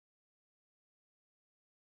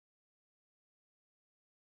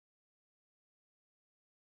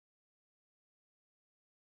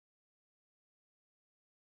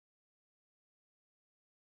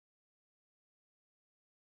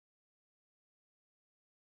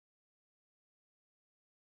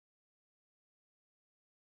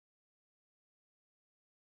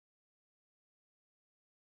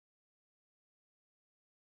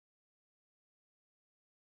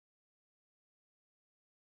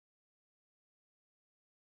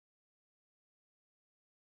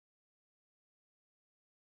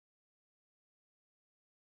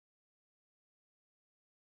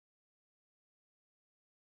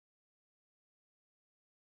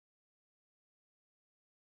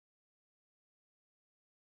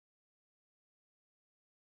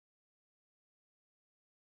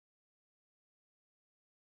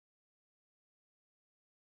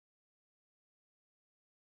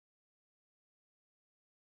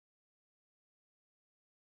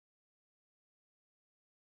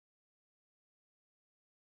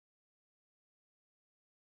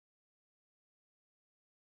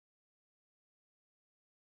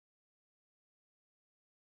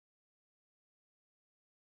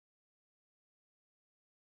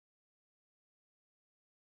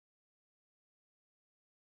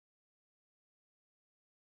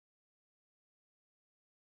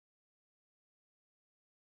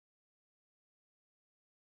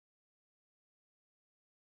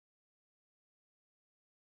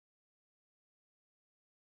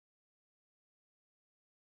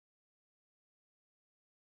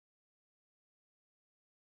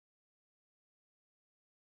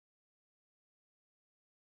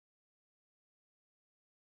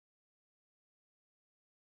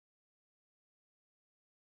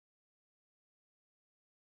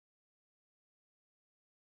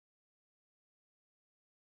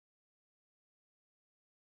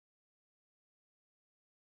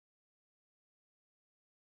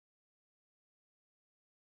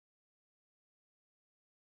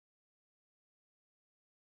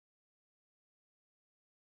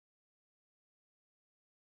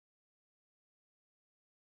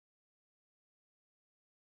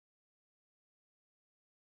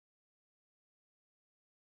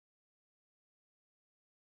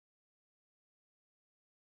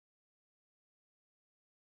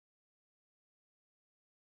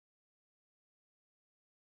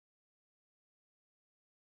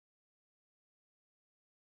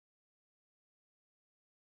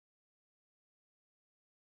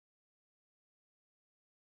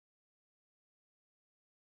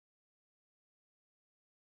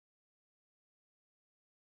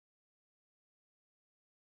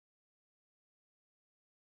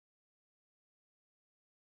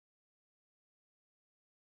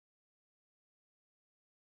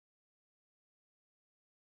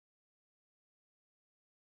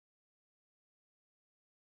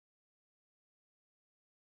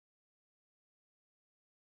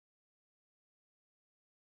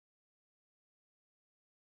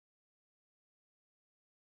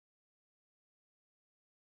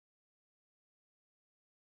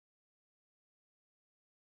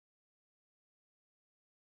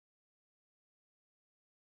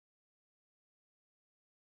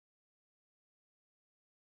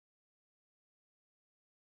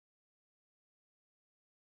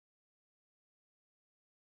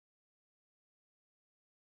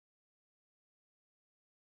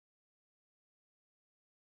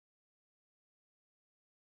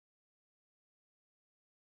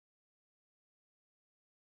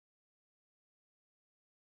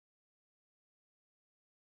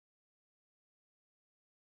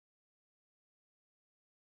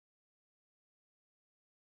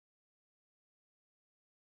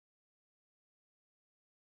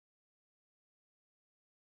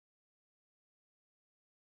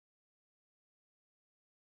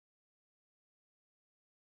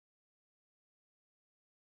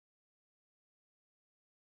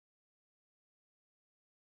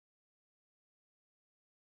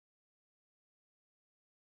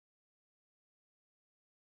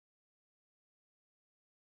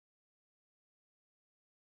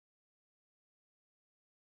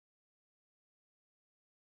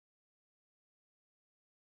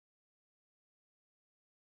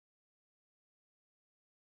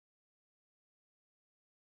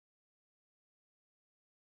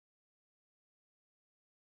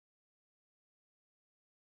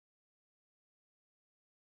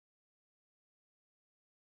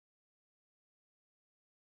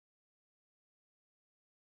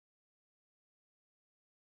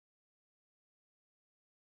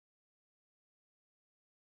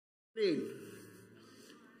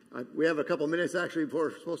We have a couple minutes actually before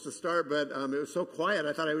we're supposed to start, but it was so quiet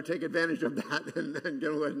I thought I would take advantage of that and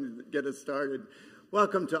go ahead and get us started.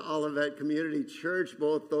 Welcome to Olivet Community Church,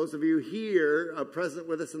 both those of you here present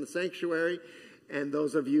with us in the sanctuary and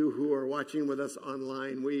those of you who are watching with us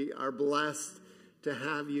online. We are blessed to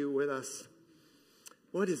have you with us.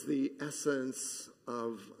 What is the essence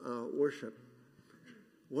of worship?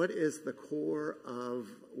 What is the core of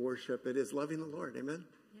worship? It is loving the Lord. Amen?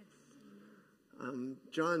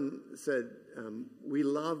 John said, we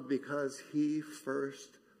love because he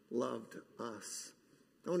first loved us.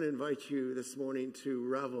 I want to invite you this morning to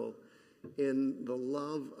revel in the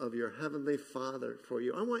love of your Heavenly Father for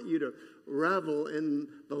you. I want you to revel in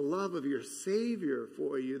the love of your Savior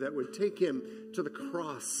for you that would take him to the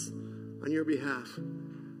cross on your behalf.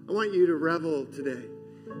 I want you to revel today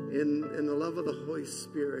in the love of the Holy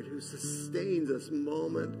Spirit who sustains us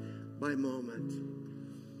moment by moment.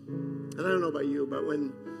 And I don't know about you, but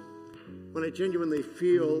when I genuinely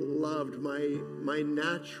feel loved, my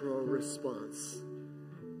natural response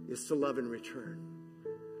is to love in return.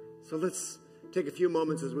 So let's take a few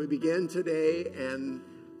moments as we begin today and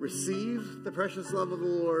receive the precious love of the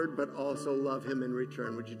Lord, but also love him in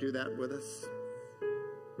return. Would you do that with us?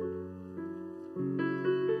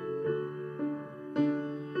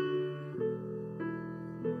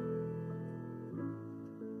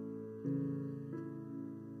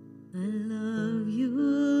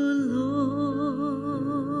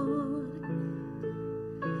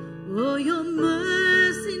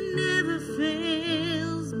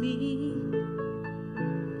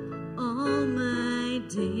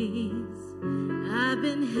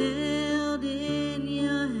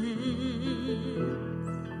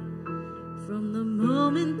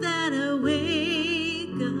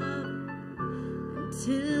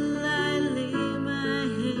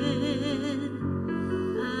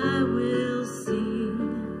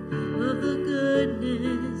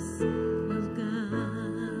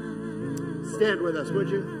 Stand with us, would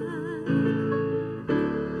you?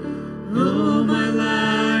 All my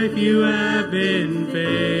life you have been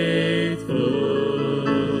faithful.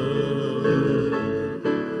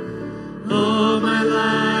 All my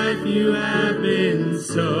life you have been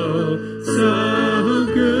so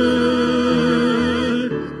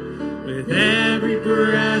good. With every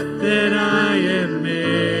breath that I am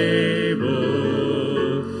able,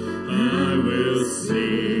 I will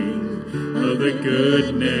sing of the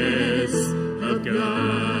goodness of God.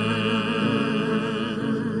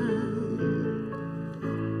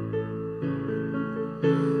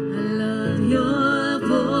 I love your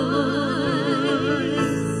voice.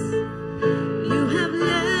 You have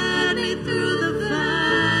led me through the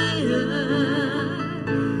fire,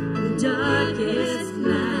 the darkest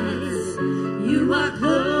nights. You are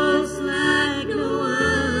close like no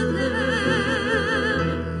other.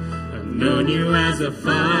 I've known you as a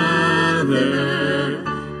father.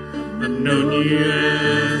 I've known you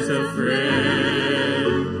as a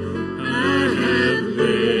friend. I have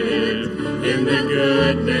lived in the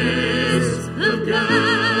goodness of God.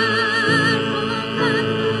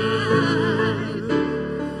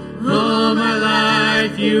 All my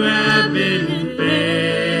life you have been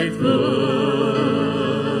faithful.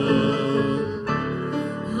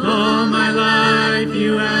 All my life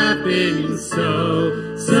you have been so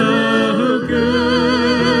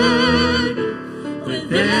good.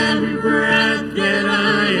 With every breath that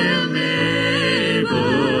I am able,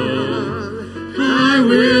 I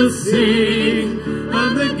will sing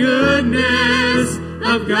of the goodness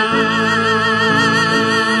of God.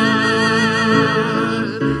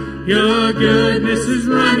 Your goodness is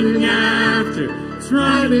running after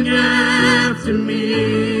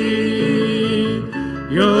me.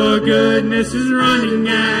 Your goodness is running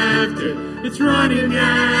after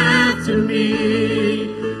me.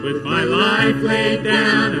 With my life laid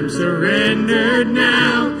down, I'm surrendered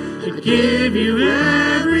now to give you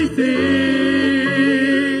everything.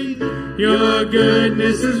 Your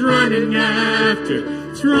goodness is running after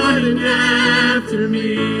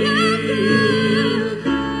me.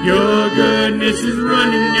 Your goodness is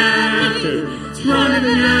running after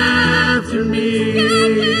me.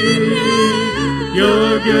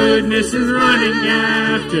 Your goodness is running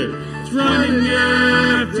after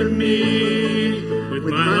me. With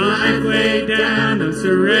my life laid down, I'm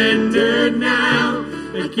surrendered now.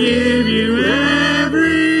 I give you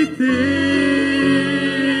everything.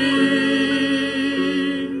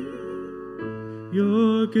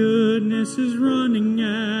 Your goodness is running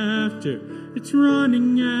after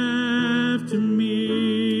me.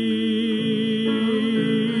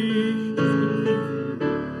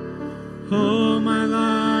 All my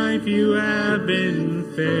life you have been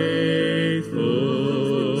faithful.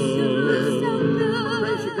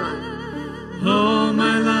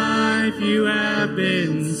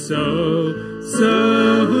 so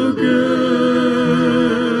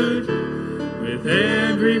good. With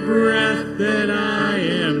every breath that I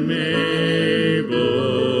am able,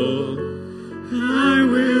 I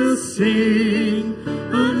will sing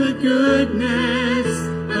of the goodness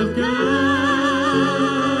of God.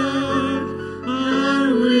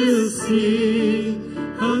 I will sing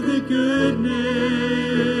of the goodness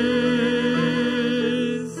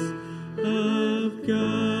of God.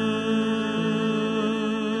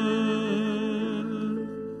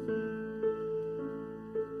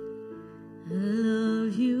 I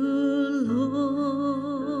love you,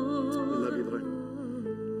 Lord. We love you,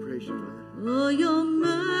 Lord. Praise you, Father. Oh, your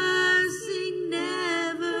mercy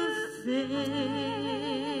never fails.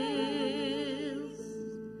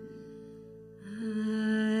 I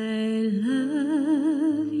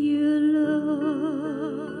love you, Lord,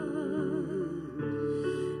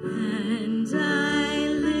 and I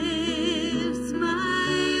lift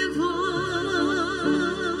my voice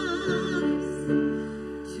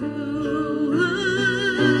to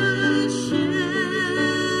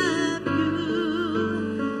worship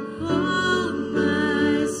you. Oh,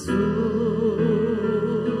 my soul,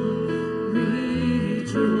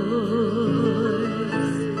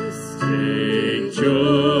 rejoice. Take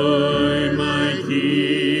joy, my King,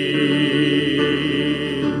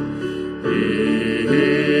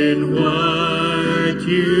 in what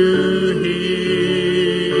you hear.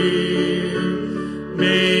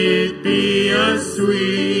 May it be a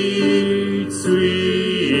sweet,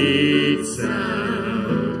 sweet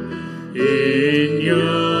sound in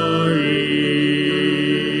your ear.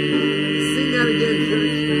 Sing that again,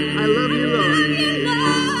 church. I love you, Lord.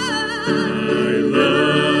 I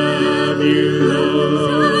love you, Lord,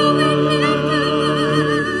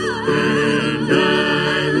 and I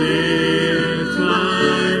lift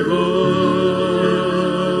my voice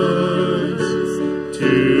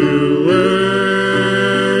to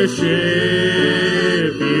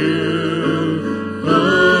worship you,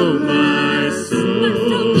 oh my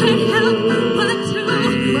soul. Can't help but to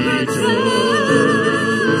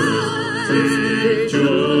Take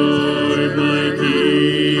joy, my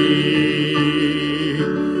King,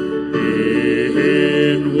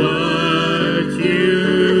 in what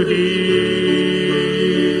you hear.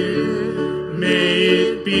 May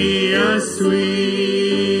it be a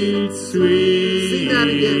sweet, Sing that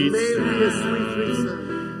again. sweet May it be a sound. sweet, sweet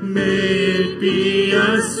sound. May it be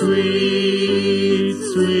a sweet,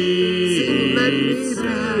 Sing, let me sweet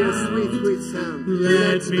be a sound. sweet, sweet sound.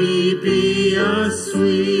 Let me be a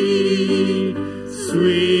sweet,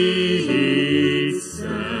 sweet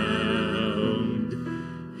sound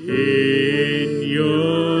in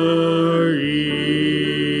your ear.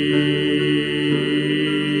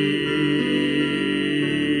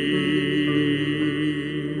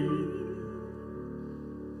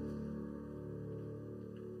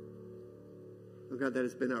 Oh God, that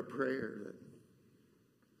has been our prayer. That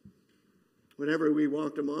whenever we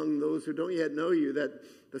walked among those who don't yet know you, that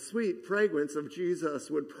the sweet fragrance of Jesus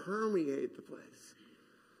would permeate the place.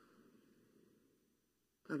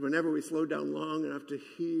 And whenever we slowed down long enough to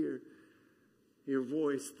hear your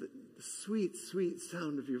voice, the sweet, sweet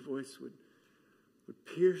sound of your voice would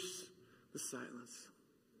pierce the silence.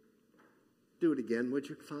 Do it again, would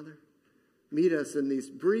you, Father? Meet us in these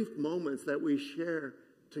brief moments that we share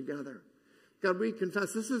together. God, we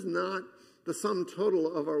confess this is not the sum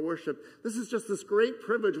total of our worship. This is just this great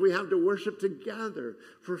privilege we have to worship together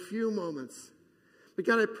for a few moments. But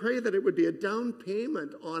God, I pray that it would be a down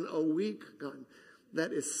payment on a week, God,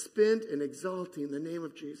 that is spent in exalting the name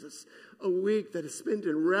of Jesus. A week that is spent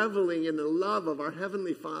in reveling in the love of our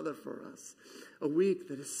Heavenly Father for us. A week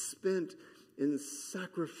that is spent in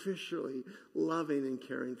sacrificially loving and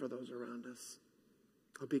caring for those around us.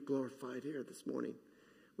 I'll be glorified here this morning.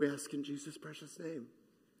 We ask in Jesus' precious name.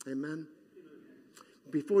 Amen.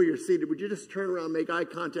 Before you're seated, would you just turn around, make eye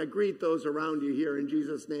contact, greet those around you here in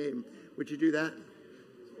Jesus' name? Would you do that?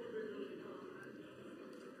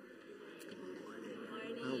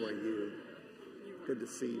 How are you? Good to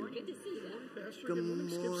see you. Good to see you. Good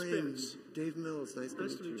morning. Dave Mills, nice to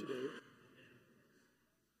meet you. Dave.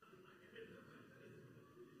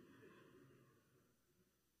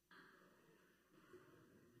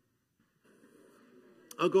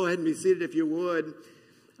 I'll go ahead and be seated if you would.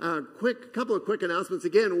 Couple of quick announcements.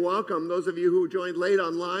 Again, welcome those of you who joined late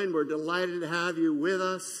online. We're delighted to have you with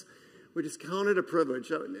us. We just count it a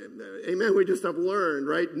privilege. Amen. We just have learned,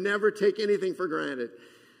 right? Never take anything for granted.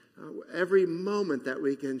 Every moment that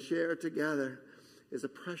we can share together is a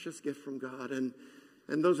precious gift from God. And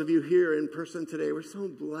those of you here in person today, we're so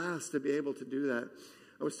blessed to be able to do that.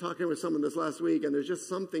 I was talking with someone this last week, and there's just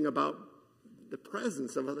something about the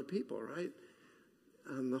presence of other people, right?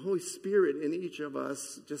 And the Holy Spirit in each of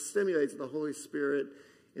us just stimulates the Holy Spirit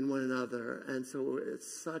in one another. And so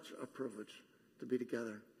it's such a privilege to be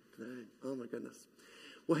together today. Oh, my goodness.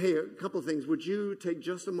 Well, hey, a couple of things. Would you take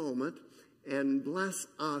just a moment and bless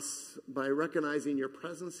us by recognizing your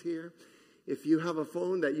presence here? If you have a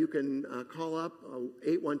phone that you can call up,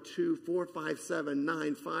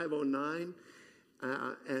 812-457-9509,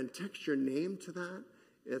 and text your name to that.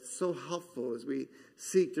 It's so helpful as we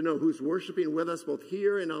seek to know who's worshiping with us, both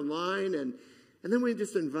here and online. And then we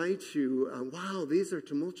just invite you, wow, these are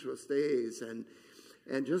tumultuous days. And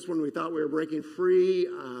just when we thought we were breaking free,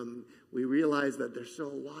 we realized that there's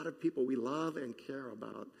still a lot of people we love and care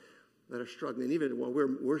about that are struggling. Even while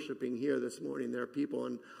we're worshiping here this morning, there are people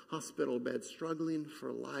in hospital beds struggling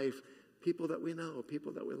for life, people that we know,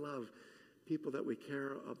 people that we love, people that we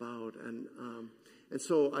care about. And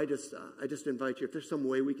so I just invite you, if there's some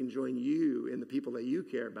way we can join you in the people that you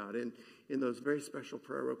care about in those very special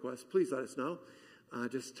prayer requests, please let us know.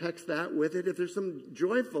 Just text that with it. If there's some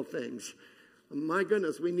joyful things, my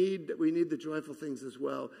goodness, we need the joyful things as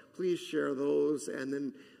well. Please share those, and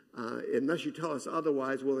then unless you tell us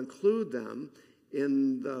otherwise, we'll include them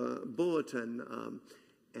in the bulletin.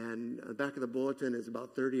 And back of the bulletin is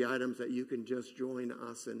about 30 items that you can just join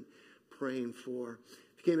us in praying for.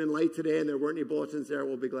 If you came in late today and there weren't any bulletins there,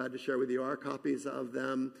 we'll be glad to share with you our copies of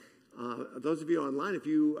them. Those of you online, if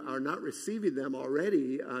you are not receiving them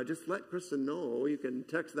already, just let Kristen know. You can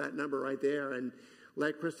text that number right there and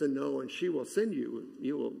let Kristen know, and she will send you.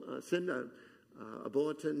 You will send a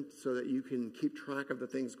bulletin so that you can keep track of the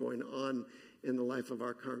things going on in the life of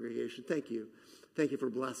our congregation. Thank you. Thank you for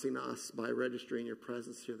blessing us by registering your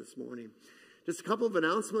presence here this morning. Just a couple of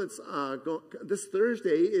announcements. This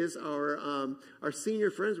Thursday is our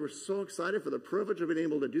senior friends. We're so excited for the privilege of being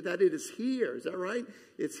able to do that. It is here. Is that right?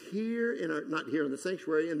 It's here not here in the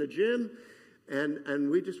sanctuary, in the gym. And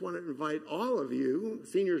we just want to invite all of you,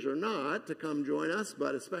 seniors or not, to come join us,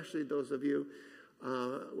 but especially those of you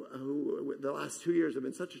who the last 2 years have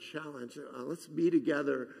been such a challenge. Let's be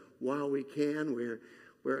together while we can. We're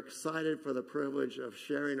excited for the privilege of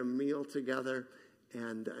sharing a meal together,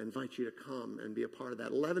 and invite you to come and be a part of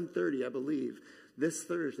that. 11:30, I believe, this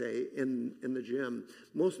Thursday in the gym.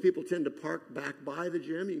 Most people tend to park back by the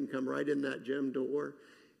gym. You can come right in that gym door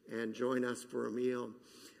and join us for a meal.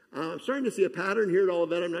 I'm starting to see a pattern here at all of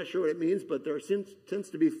that. I'm not sure what it means, but there tends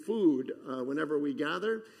to be food whenever we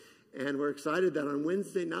gather. And we're excited that on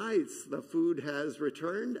Wednesday nights, the food has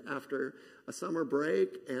returned after a summer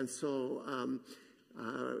break. And so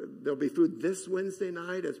there'll be food this Wednesday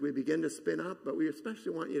night as we begin to spin up. But we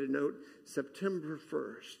especially want you to note September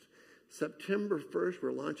 1st. September 1st,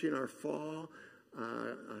 we're launching our fall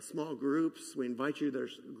small groups. We invite you,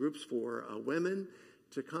 there's groups for women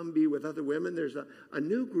to come be with other women. There's a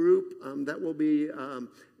new group that will be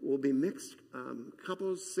mixed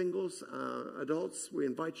couples, singles, adults. We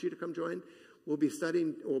invite you to come join. We'll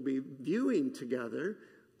be viewing together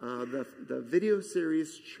the video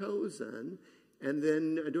series Chosen, and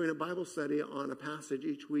then doing a Bible study on a passage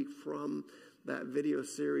each week from that video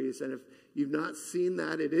series. And if you've not seen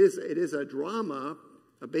that, it is a drama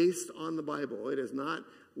based on the Bible. It is not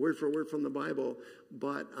word for word from the Bible,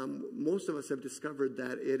 but most of us have discovered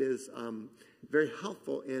that it is very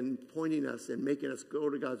helpful in pointing us and making us go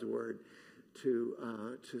to God's Word to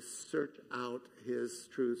search out His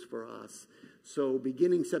truths for us. So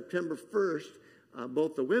beginning September 1st,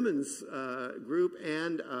 both the women's group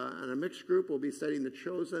and a mixed group will be studying The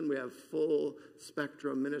Chosen. We have full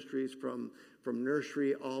spectrum ministries from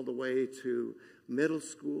nursery all the way to middle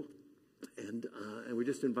school. And we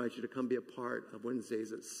just invite you to come be a part of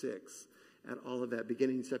Wednesdays at 6 at all of that,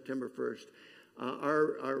 beginning September 1st.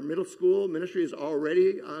 Our middle school ministry is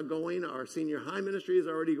already going. Our senior high ministry is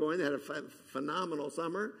already going. They had a phenomenal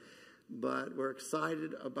summer, but we're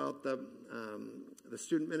excited about the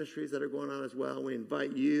student ministries that are going on as well. We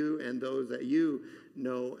invite you and those that you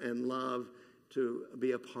know and love to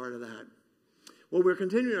be a part of that. Well, we're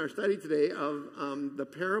continuing our study today of the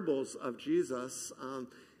parables of Jesus.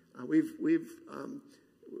 We've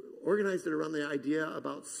organized it around the idea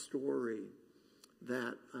about story,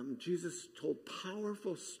 that Jesus told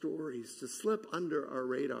powerful stories to slip under our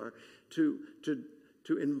radar, to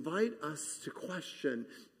invite us to question,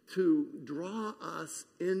 to draw us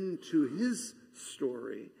into His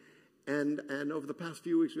story. And over the past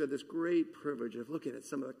few weeks, we had this great privilege of looking at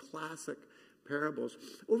some of the classic parables.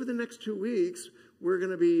 Over the next 2 weeks, we're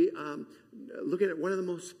going to be looking at one of the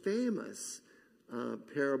most famous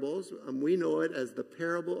parables. We know it as the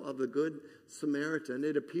parable of the Good Samaritan.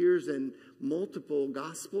 It appears in multiple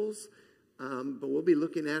Gospels. but we'll be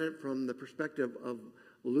looking at it from the perspective of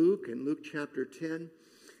Luke and Luke chapter 10.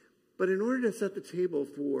 But in order to set the table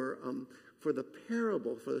for the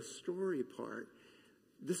parable, for the story part,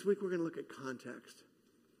 this week we're going to look at context.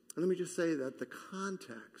 And let me just say that the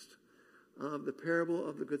context of the parable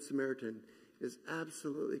of the Good Samaritan is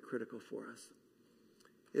absolutely critical for us.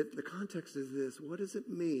 The context is this: what does it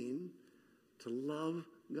mean to love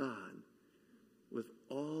God with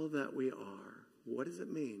all that we are? What does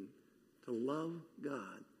it mean to love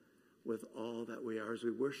God with all that we are as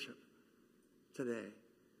we worship today?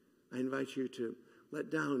 I invite you to let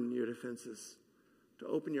down your defenses, to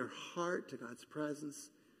open your heart to God's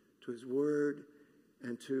presence, to His Word,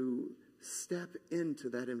 and to step into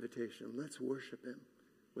that invitation. Let's worship Him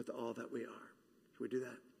with all that we are. Should we do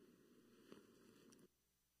that?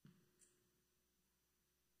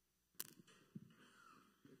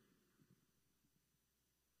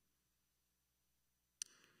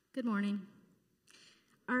 Good morning.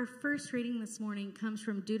 Our first reading this morning comes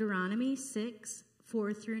from Deuteronomy 6,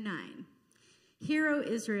 4 through 9. Hear, O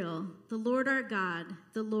Israel, the Lord our God,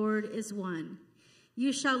 the Lord is one.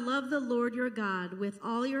 You shall love the Lord your God with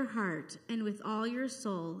all your heart and with all your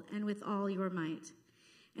soul and with all your might.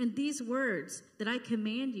 And these words that I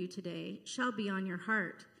command you today shall be on your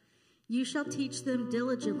heart. You shall teach them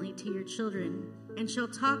diligently to your children, and shall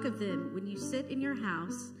talk of them when you sit in your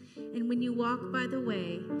house, and when you walk by the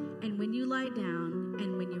way, and when you lie down,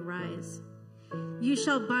 and when you rise. You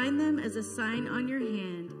shall bind them as a sign on your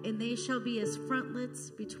hand, and they shall be as frontlets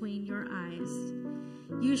between your eyes.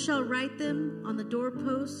 You shall write them on the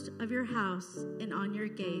doorpost of your house and on your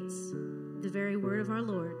gates. The very word of our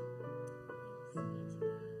Lord.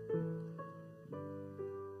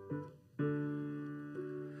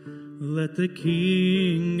 Let the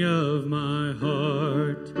King of my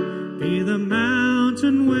heart be the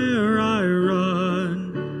mountain where I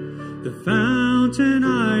run, the fountain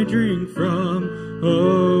I drink from.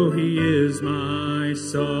 Oh, He is my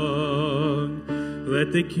song.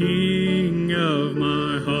 Let the King of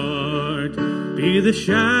my heart be the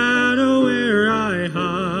shadow where I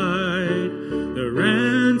hide, the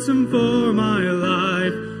ransom for my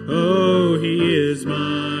life. Oh, He is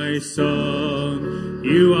my song.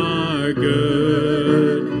 You are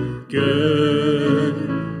good, good.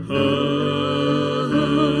 Oh,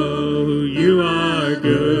 you are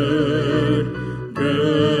good,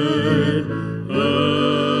 good.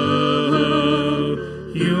 Oh,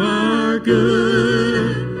 you are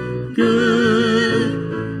good, good.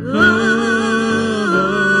 Oh,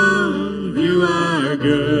 you are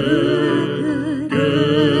good,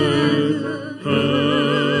 good. Oh,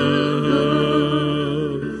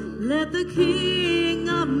 Let the King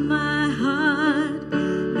of my heart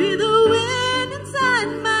be the wind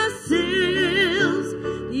inside my sails,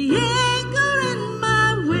 the anchor in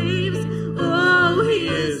my waves. Oh, He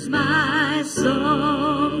is my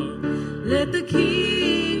song. Let the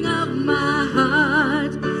King of my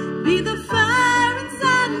heart be the fire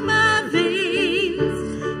inside my veins,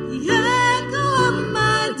 the echo of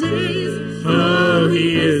my days. oh,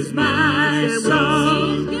 He is my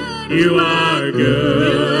song. You are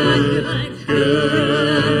good,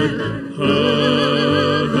 good.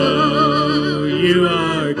 Oh, you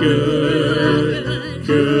are good,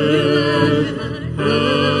 good.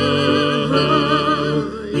 Oh,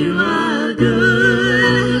 you are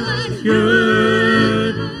good,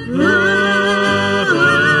 good. Oh,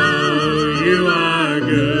 you are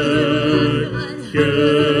good,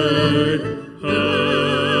 good.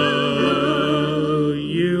 Oh,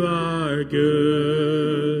 you are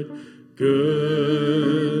good,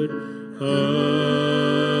 good.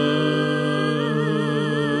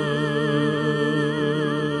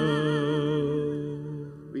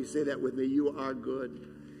 Will you say that with me? You are good.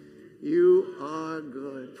 You are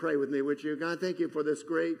good. Pray with me, would you? God, thank you for this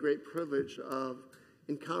great, great privilege of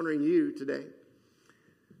encountering you today.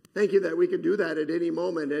 Thank you that we can do that at any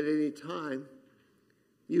moment, at any time.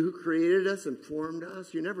 You who created us and formed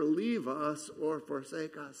us, you never leave us or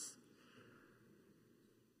forsake us.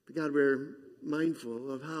 But God, we're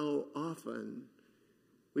mindful of how often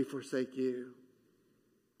we forsake you.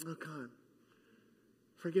 Oh God,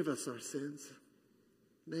 forgive us our sins.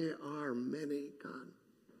 They are many, God.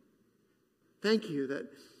 Thank you that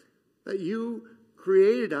you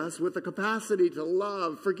created us with the capacity to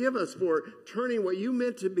love. Forgive us for turning what you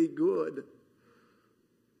meant to be good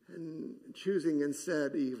and choosing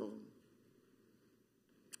instead evil.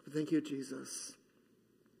 Thank you, Jesus,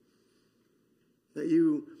 that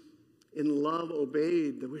you in love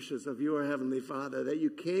obeyed the wishes of your Heavenly Father, that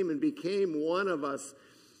you came and became one of us,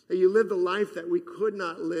 that you lived the life that we could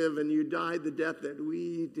not live, and you died the death that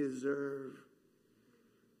we deserve.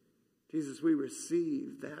 Jesus, we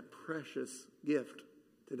receive that precious gift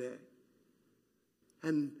today.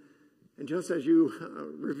 And just as you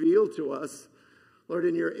revealed to us, Lord,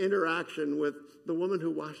 in your interaction with the woman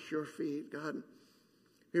who washed your feet, God,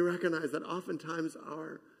 we recognize that oftentimes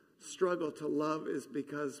our struggle to love is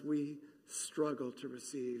because we struggle to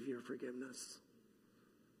receive your forgiveness.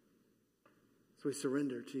 So we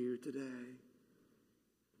surrender to you today.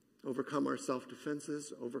 Overcome our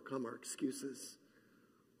self-defenses, overcome our excuses,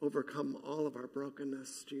 overcome all of our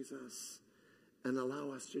brokenness, Jesus, and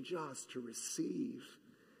allow us to receive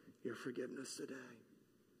your forgiveness today.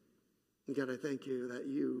 And God, I thank you that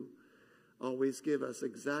you always give us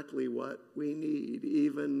exactly what we need,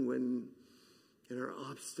 even when in our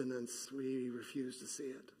obstinance we refuse to see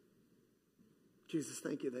it. Jesus,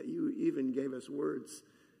 thank you that you even gave us words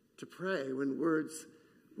to pray when words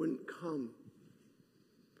wouldn't come.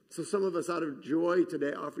 So some of us out of joy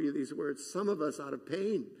today offer you these words. Some of us out of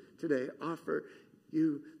pain today offer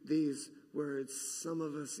you these words. Some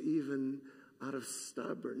of us even out of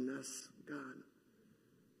stubbornness, God,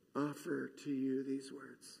 offer to you these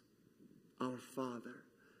words. Our Father,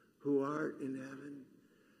 who art in heaven,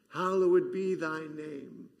 hallowed be thy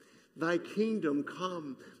name. Thy kingdom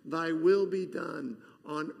come, thy will be done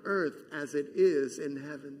on earth as it is in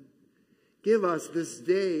heaven. Give us this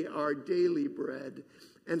day our daily bread,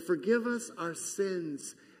 and forgive us our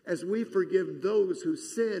sins as we forgive those who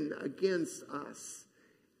sin against us.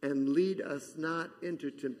 And lead us not into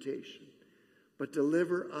temptation, but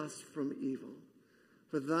deliver us from evil.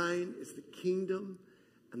 For thine is the kingdom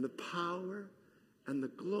and the power and the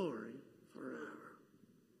glory forever.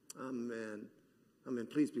 Amen. Amen.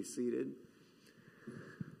 Please be seated.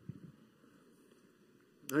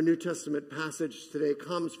 Our New Testament passage today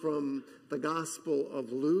comes from the Gospel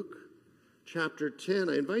of Luke, chapter 10.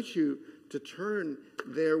 I invite you to turn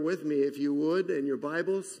there with me, if you would, in your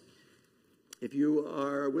Bibles. If you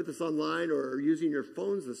are with us online or are using your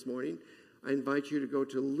phones this morning, I invite you to go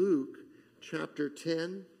to Luke, chapter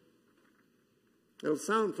 10. It'll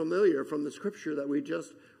sound familiar from the scripture that we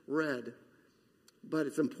just read, but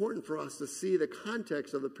it's important for us to see the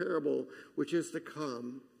context of the parable which is to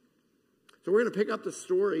come. So we're going to pick up the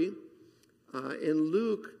story in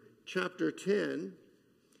Luke chapter 10,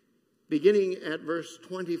 beginning at verse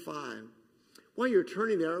 25. While you're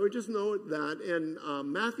turning there, I would just note that in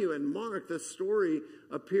Matthew and Mark, this story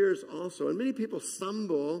appears also. And many people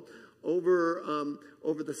stumble over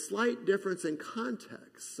the slight difference in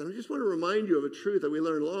context. And I just want to remind you of a truth that we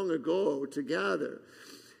learned long ago together.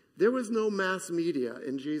 There was no mass media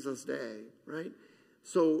in Jesus' day, right?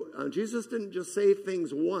 So Jesus didn't just say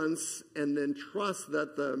things once and then trust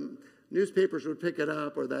that the newspapers would pick it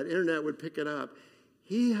up or that internet would pick it up.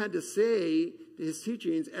 He had to say his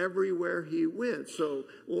teachings everywhere he went. So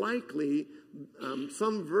likely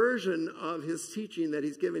some version of his teaching that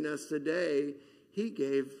he's giving us today, he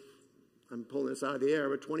gave, I'm pulling this out of the air,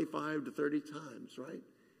 but 25 to 30 times, right?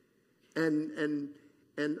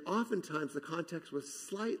 And oftentimes the context was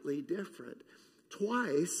slightly different.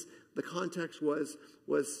 Twice the context was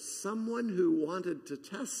someone who wanted to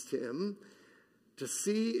test him to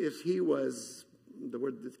see if he was, the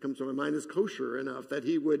word that comes to my mind is kosher enough, that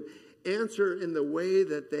he would answer in the way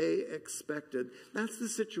that they expected. That's the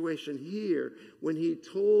situation here. When he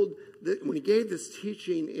gave this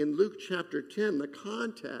teaching in Luke chapter 10, the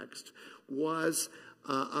context was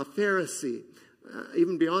a Pharisee.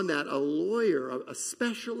 Even beyond that, a lawyer, a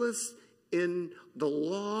specialist in the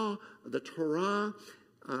law, the Torah,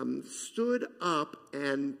 stood up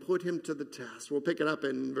and put him to the test. We'll pick it up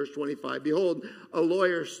in verse 25. Behold, a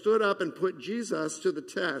lawyer stood up and put Jesus to the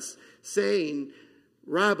test, saying,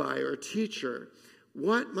 Rabbi or teacher,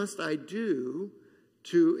 what must I do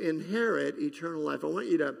to inherit eternal life? I want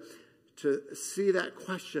you to see that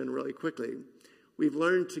question really quickly. We've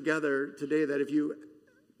learned together today that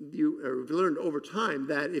we've learned over time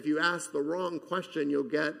that if you ask the wrong question, you'll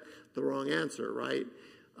get the wrong answer, right?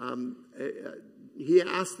 He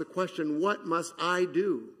asked the question, what must I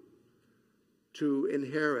do to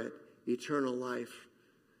inherit eternal life?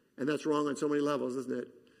 And that's wrong on so many levels, isn't it?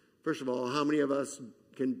 First of all, how many of us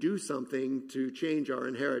can do something to change our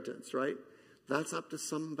inheritance, right? That's up to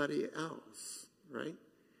somebody else, right?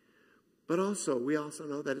 But also, we also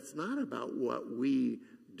know that it's not about what we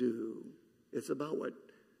do. It's about what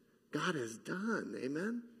God has done,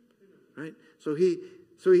 amen? Right? So he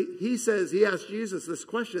says, he asked Jesus this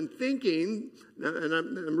question thinking, and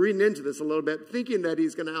I'm reading into this a little bit, thinking that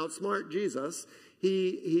he's going to outsmart Jesus.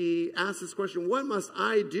 He asked this question, what must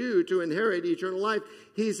I do to inherit eternal life?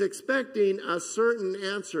 He's expecting a certain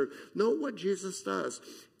answer. Note what Jesus does.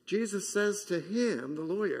 Jesus says to him, the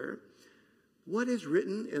lawyer, what is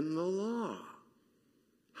written in the law?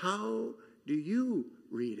 How do you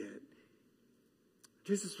read it?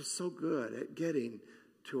 Jesus was so good at getting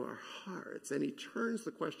to our hearts, and he turns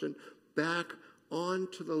the question back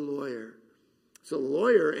onto the lawyer. So the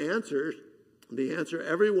lawyer answers the answer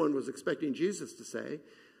everyone was expecting Jesus to say.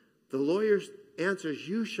 The lawyer answers,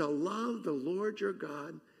 you shall love the Lord your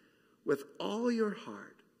God with all your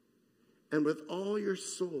heart and with all your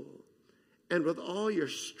soul and with all your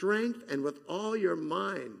strength and with all your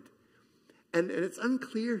mind. And it's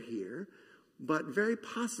unclear here, but very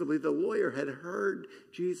possibly the lawyer had heard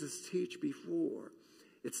Jesus teach before.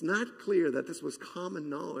 It's not clear that this was common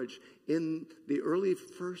knowledge in the early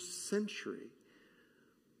first century.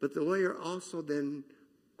 But the lawyer also then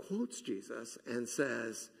quotes Jesus and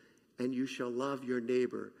says, and you shall love your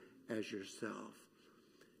neighbor as yourself.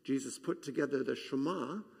 Jesus put together the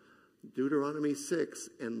Shema, Deuteronomy 6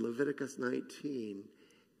 and Leviticus 19,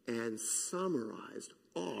 and summarized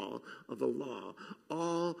all of the law,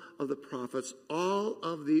 all of the prophets, all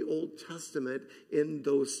of the Old Testament in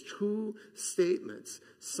those two statements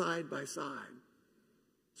side by side.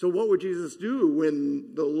 So what would Jesus do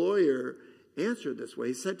when the lawyer answered this way?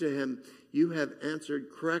 He said to him, you have answered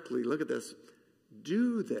correctly. Look at this.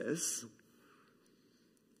 Do this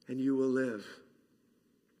and you will live.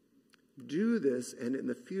 Do this and in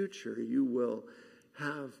the future you will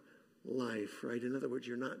have life, right? In other words,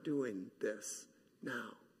 you're not doing this now.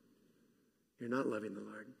 You're not loving the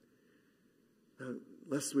Lord. Now,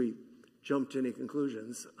 lest we jump to any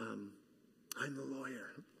conclusions, I'm the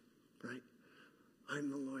lawyer, right?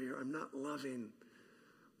 I'm the lawyer. I'm not loving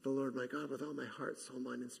the Lord my God with all my heart, soul,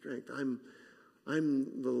 mind, and strength. I'm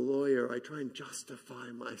the lawyer. I try and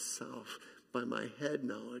justify myself by my head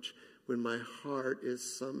knowledge when my heart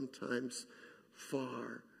is sometimes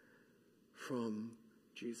far from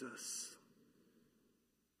Jesus.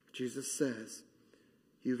 Jesus says,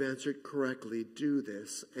 you've answered correctly. Do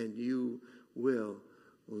this and you will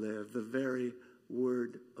live. The very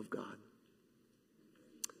word of God.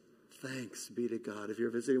 Thanks be to God. If you're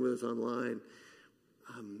visiting with us online,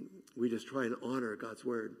 we just try and honor God's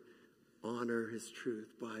word, honor his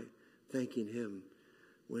truth by thanking him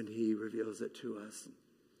when he reveals it to us.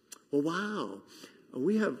 Well, wow.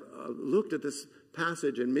 We have looked at this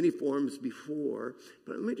passage in many forms before,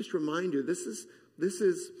 but let me just remind you, this is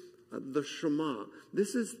the Shema.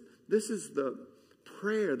 This is the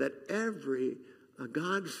prayer that every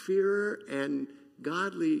God-fearer and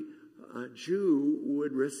godly Jew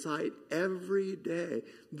would recite every day.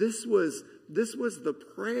 This was the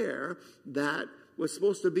prayer that was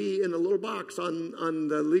supposed to be in a little box on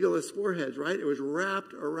the legalists' foreheads, right? It was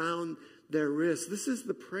wrapped around their wrists. This is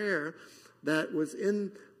the prayer that was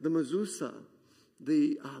in the mezuzah,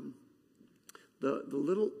 the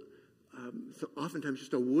little, oftentimes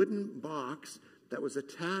just a wooden box that was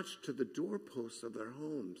attached to the doorposts of their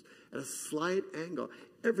homes at a slight angle.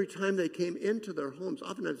 Every time they came into their homes,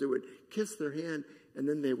 oftentimes they would kiss their hand and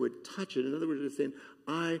then they would touch it. In other words, they're saying,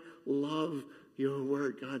 I love your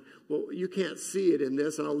word, God. Well, you can't see it in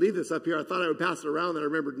this, and I'll leave this up here. I thought I would pass it around, and I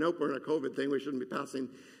remembered, nope, we're in a COVID thing. We shouldn't be passing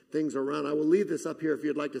things around. I will leave this up here if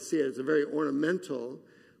you'd like to see it. It's a very ornamental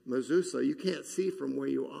mezuzah. You can't see from where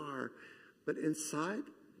you are. But inside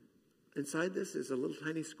this is a little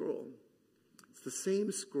tiny scroll. It's the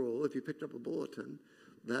same scroll, if you picked up a bulletin,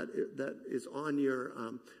 that is on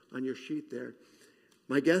your sheet there.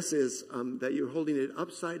 My guess is that you're holding it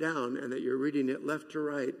upside down and that you're reading it left to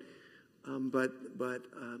right. But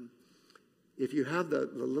if you have the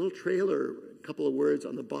little trailer, a couple of words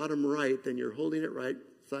on the bottom right, then you're holding it right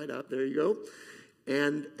side up. There you go.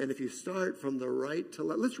 And if you start from the right to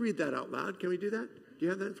left, let's read that out loud. Can we do that? Do you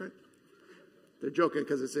have that in front? They're joking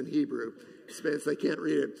because it's in Hebrew. Spanish, they can't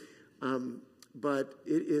read it. But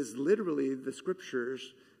it is literally the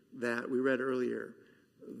scriptures that we read earlier.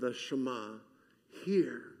 The Shema.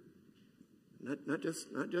 Hear. Not just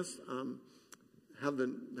have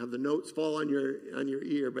the notes fall on your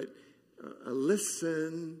ear, but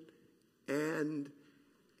listen and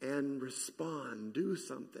respond. Do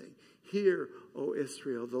something. Hear, O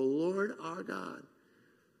Israel, the Lord our God,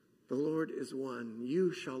 the Lord is one.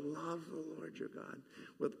 You shall love the Lord your God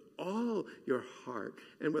with all your heart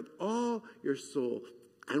and with all your soul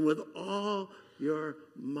and with all your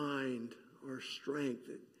mind or strength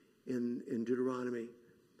in Deuteronomy.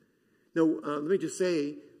 Now, let me just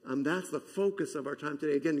say, that's the focus of our time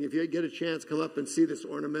today. Again, if you get a chance, come up and see this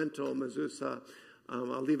ornamental mezuzah.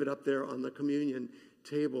 I'll leave it up there on the communion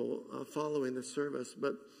table following the service.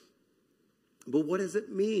 But what does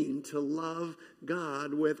it mean to love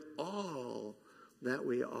God with all that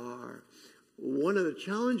we are? One of the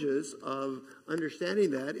challenges of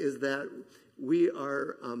understanding that is that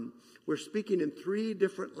we're speaking in 3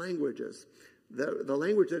 different languages. The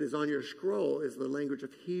language that is on your scroll is the language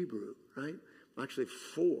of Hebrew, right? Actually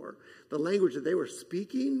 4. The language that they were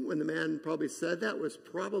speaking when the man probably said that was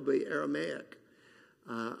probably Aramaic,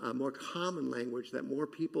 a more common language that more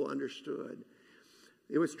people understood.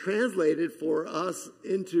 It was translated for us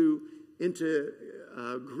into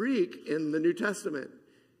Greek in the New Testament.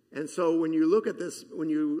 And so when you look at this, when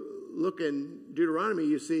you look in Deuteronomy,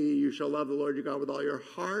 you see, you shall love the Lord your God with all your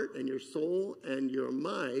heart and your soul and your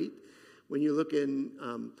might. When you look in,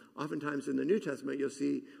 oftentimes in the New Testament, you'll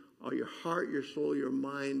see all your heart, your soul, your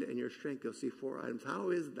mind, and your strength. You'll see 4 items. How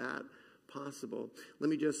is that possible? Let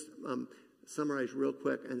me just summarize real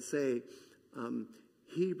quick and say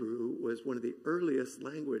Hebrew was one of the earliest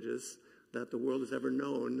languages that the world has ever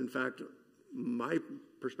known. In fact, my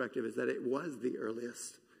perspective is that it was the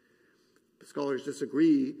earliest. Scholars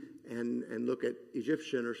disagree and look at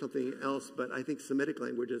Egyptian or something else, but I think Semitic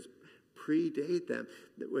languages predate them.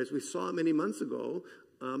 As we saw many months ago,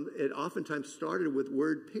 it oftentimes started with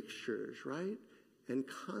word pictures, right? And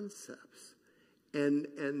concepts. And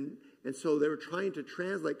so they were trying to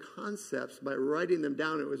translate concepts by writing them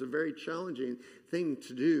down. It was a very challenging thing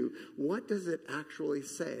to do. What does it actually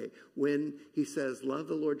say when he says, love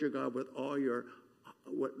the Lord your God with all your,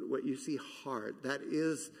 what you see, heart? That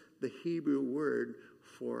is the Hebrew word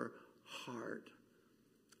for heart.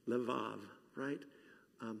 Levav, right?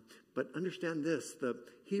 But understand this, the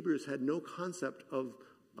Hebrews had no concept of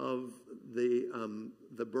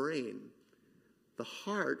the brain. The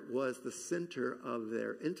heart was the center of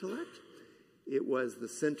their intellect. It was the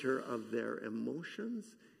center of their emotions.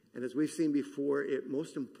 And as we've seen before, it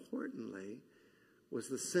most importantly was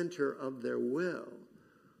the center of their will.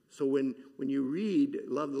 So when you read,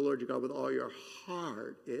 love the Lord your God with all your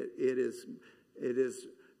heart, it is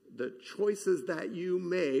the choices that you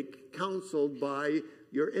make counseled by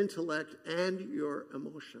your intellect and your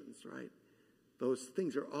emotions, right? Those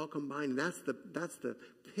things are all combined. That's the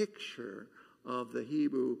picture of the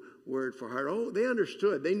Hebrew word for heart. Oh, they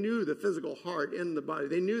understood. They knew the physical heart in the body.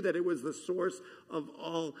 They knew that it was the source of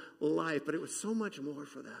all life, but it was so much more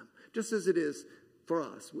for them, just as it is for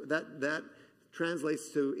us. That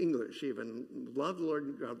translates to English even. Love the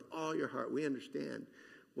Lord God with all your heart. We understand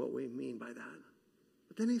what we mean by that.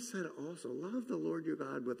 But then he said also, love the Lord your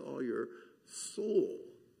God with all your soul,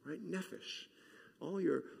 right? Nephesh, all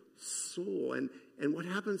your soul. And what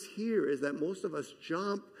happens here is that most of us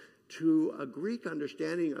jump to a Greek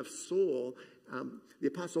understanding of soul. The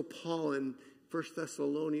Apostle Paul in 1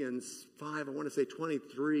 Thessalonians 5, I want to say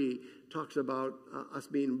 23, talks about us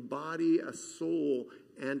being body, a soul,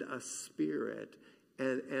 and a spirit.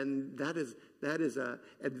 And that is an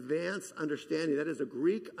advanced understanding. That is a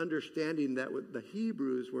Greek understanding that the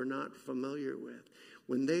Hebrews were not familiar with.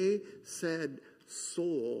 When they said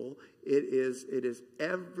soul, it is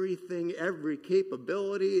everything, every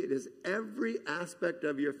capability. It is every aspect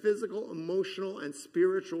of your physical, emotional, and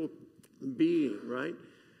spiritual being, right?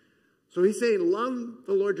 So he's saying, love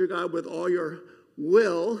the Lord your God with all your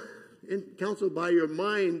will, counseled by your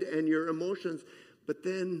mind and your emotions, but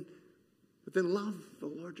then love the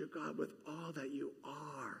Lord your God with all that you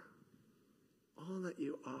are. All that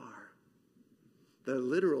you are. The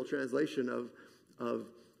literal translation of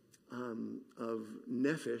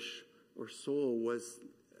nephesh, or soul, was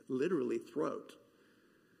literally throat.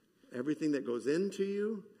 Everything that goes into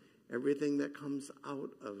you, everything that comes out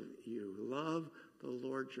of you. Love the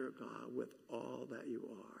Lord your God with all that you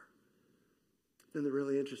are. Then the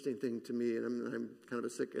really interesting thing to me, and I'm kind of a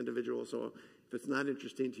sick individual, so if it's not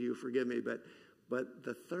interesting to you, forgive me, but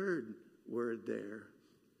the third word there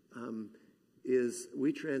is,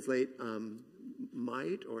 we translate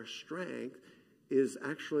might or strength, is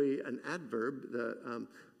actually an adverb,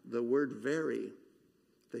 the word very,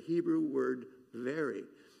 the Hebrew word very.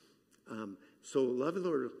 So love the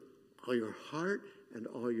Lord with all your heart and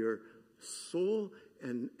all your soul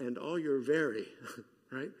and all your very,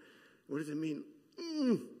 right? What does it mean?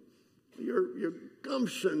 Your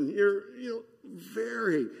gumption, your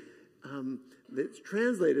very. It's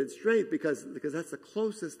translated strength because that's the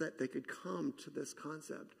closest that they could come to this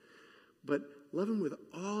concept. But love him with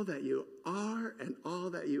all that you are and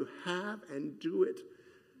all that you have, and do it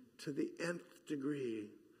to the nth degree,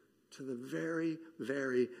 to the very,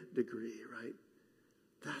 very degree, right?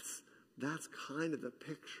 That's kind of the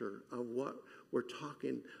picture of what we're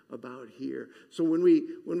talking about here. So when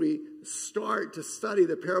we start to study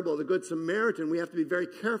the parable of the Good Samaritan, we have to be very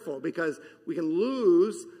careful, because we can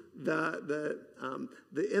lose the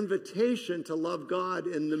invitation to love God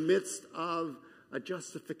in the midst of a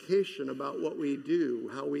justification about what we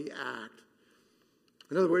do, how we act.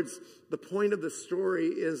 In other words, the point of the story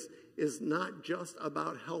is not just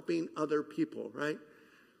about helping other people, right?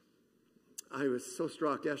 I was so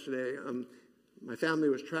struck yesterday. My family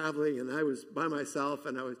was traveling, and I was by myself,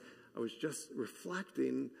 and I was just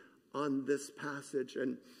reflecting on this passage.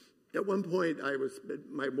 And at one point,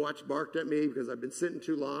 my watch barked at me because I'd been sitting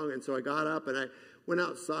too long, and so I got up and I went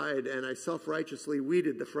outside and I self-righteously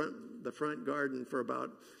weeded the front garden for about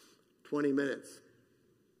 20 minutes.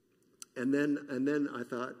 And then I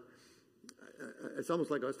thought, it's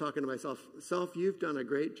almost like I was talking to myself, self, you've done a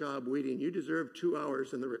great job weeding. You deserve 2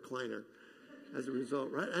 hours in the recliner as a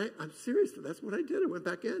result, right? I'm serious. That's what I did. I went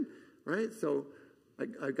back in, right? So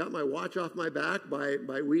I got my watch off my back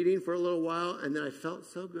by weeding for a little while, and then I felt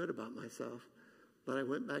so good about myself that I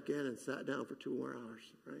went back in and sat down for 2 more hours,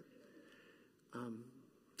 right?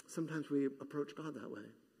 Sometimes we approach God that way,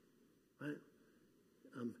 right?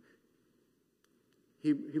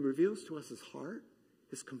 He reveals to us his heart,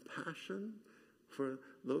 his compassion for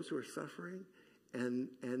those who are suffering, and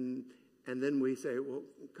then we say, well,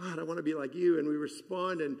 God, I want to be like you, and we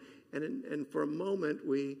respond, and for a moment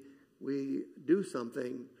we do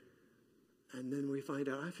something, and then we find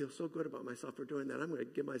out, I feel so good about myself for doing that. I'm going to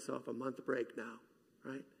give myself a month break now,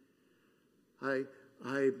 right?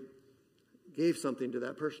 I gave something to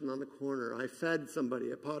that person on the corner. I fed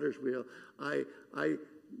somebody at Potter's Wheel. I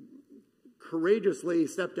courageously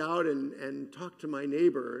stepped out and talked to my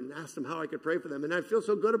neighbor and asked him how I could pray for them. And I feel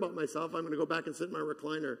so good about myself, I'm going to go back and sit in my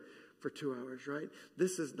recliner for 2 hours, right?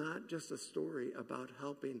 This is not just a story about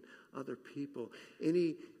helping other people.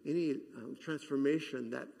 Any transformation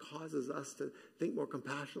that causes us to think more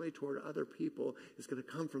compassionately toward other people is going to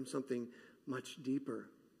come from something much deeper.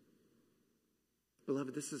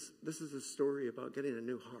 Beloved, this is a story about getting a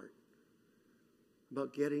new heart,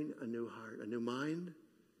 about getting a new heart, a new mind,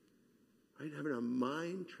 right? Having our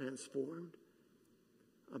mind transformed,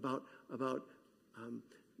 about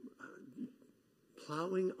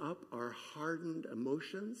plowing up our hardened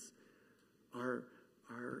emotions, our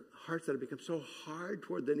hearts that have become so hard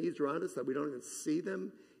toward the needs around us that we don't even see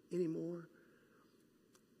them anymore.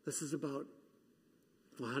 This is about,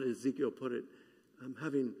 well, how did Ezekiel put it?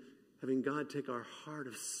 Having God take our heart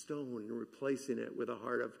of stone and replacing it with a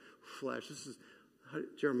heart of flesh. This is how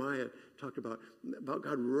Jeremiah talked about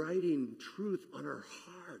God writing truth on our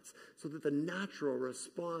hearts so that the natural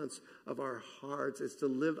response of our hearts is to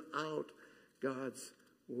live out God's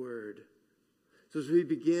word. So as we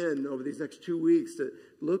begin over these next 2 weeks to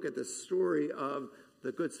look at the story of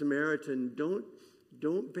the Good Samaritan,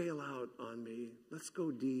 don't bail out on me. Let's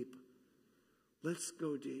go deep. Let's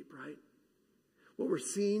go deep, right? What we're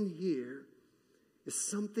seeing here is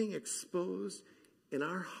something exposed in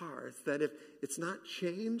our hearts that if it's not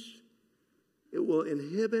changed, it will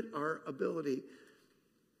inhibit our ability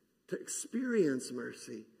to experience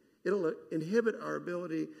mercy. It'll inhibit our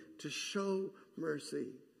ability to show mercy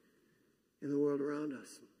in the world around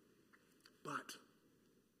us. But,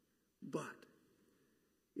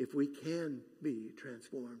 if we can be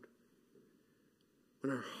transformed,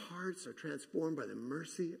 when our hearts are transformed by the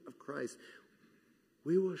mercy of Christ,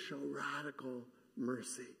 we will show radical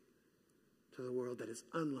mercy to the world that is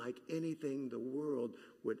unlike anything the world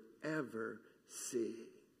would ever see.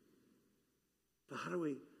 But how do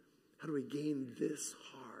we gain this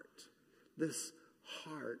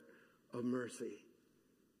heart of mercy?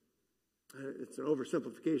 It's an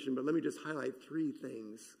oversimplification, but let me just highlight 3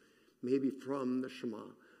 things, maybe from the Shema,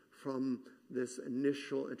 from this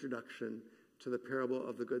initial introduction to the parable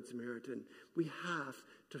of the Good Samaritan. We have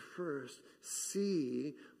to first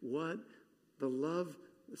see the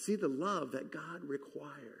love that God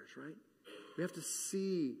requires, right? We have to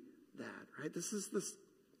see that, right? This is the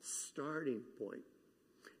starting point.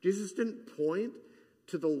 Jesus didn't point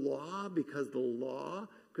to the law because the law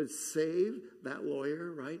could save that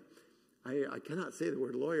lawyer, right? I cannot say the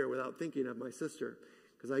word lawyer without thinking of my sister,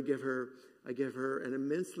 because I give her an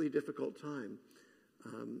immensely difficult time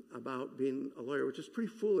about being a lawyer, which is pretty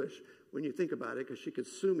foolish when you think about it, because she could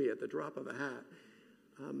sue me at the drop of a hat.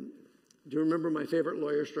 Do you remember my favorite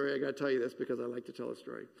lawyer story? I got to tell you this because I like to tell a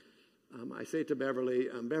story. I say to Beverly,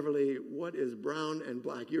 Beverly, what is brown and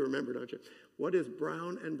black? You remember, don't you? What is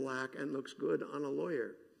brown and black and looks good on a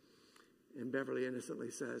lawyer? And Beverly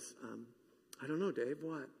innocently says, I don't know, Dave,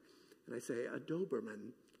 what? And I say, a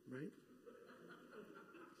Doberman, right?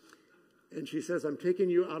 And she says, I'm taking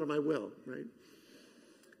you out of my will, right?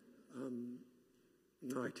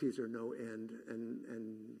 No, I tease her no end,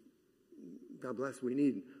 and God bless, we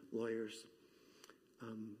need lawyers.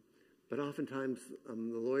 But oftentimes, the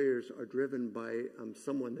lawyers are driven by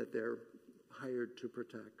someone that they're hired to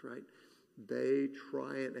protect, right? They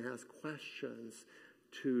try and ask questions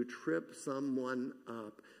to trip someone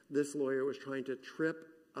up. This lawyer was trying to trip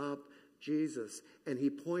up Jesus, and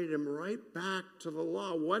he pointed him right back to the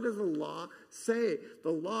law. What does the law say?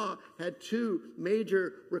 The law had two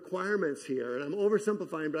major requirements here, and I'm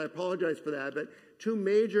oversimplifying, but I apologize for that, but two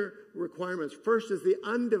major requirements. First is the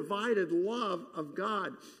undivided love of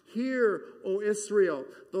God. Hear, O Israel,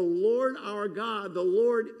 the Lord our God, the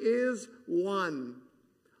Lord is one.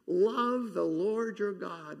 Love the Lord your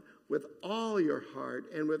God with all your heart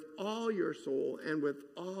and with all your soul and with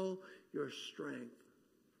all your strength.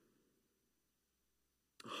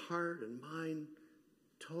 Heart and mind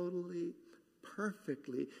totally,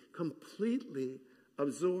 perfectly, completely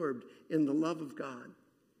absorbed in the love of God,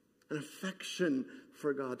 an affection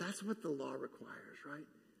for God. That's what the law requires, right?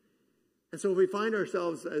 And so we find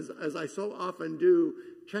ourselves, as I so often do,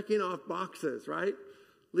 checking off boxes, right?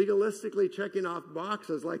 Legalistically checking off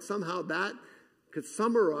boxes, like somehow that could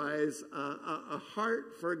summarize a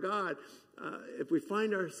heart for God. If we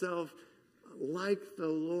find ourselves like the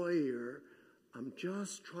lawyer, I'm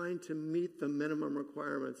just trying to meet the minimum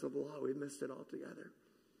requirements of law, we missed it altogether.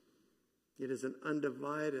 It is an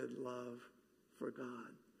undivided love for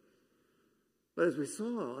God. But as we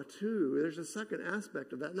saw, too, there's a second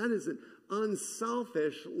aspect of that, and that is an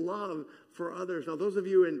unselfish love for others. Now, those of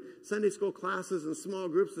you in Sunday school classes and small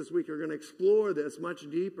groups this week are going to explore this much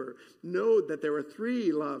deeper. Note that there were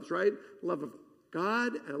three loves, right? Love of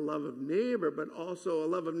God and a love of neighbor, but also a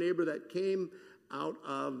love of neighbor that came out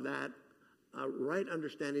of that right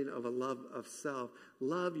understanding of a love of self.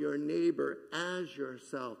 Love your neighbor as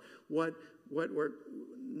yourself. What we're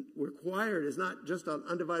required is not just an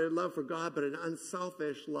undivided love for God, but an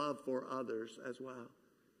unselfish love for others as well.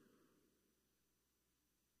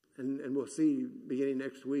 And we'll see beginning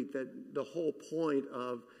next week that the whole point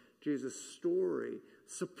of Jesus' story,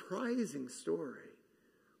 surprising story,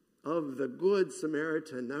 of the Good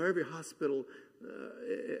Samaritan. Now every hospital,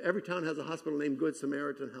 every town has a hospital named Good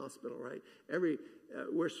Samaritan Hospital, right?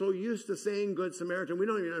 We're so used to saying Good Samaritan, we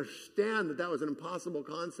don't even understand that that was an impossible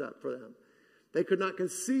concept for them. They could not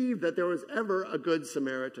conceive that there was ever a Good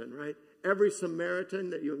Samaritan, right? Every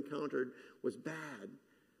Samaritan that you encountered was bad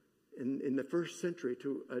in the first century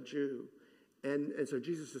to a Jew. And so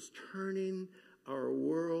Jesus is turning our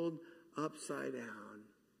world upside down.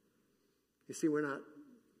 You see, we're not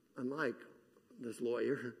unlike this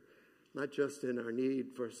lawyer, not just in our need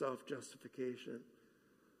for self-justification,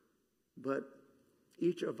 but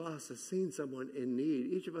each of us has seen someone in need.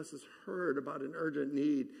 Each of us has heard about an urgent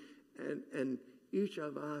need, and each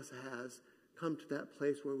of us has come to that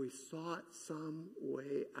place where we sought some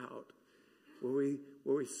way out, where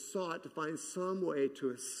we sought to find some way to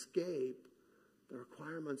escape the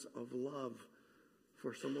requirements of love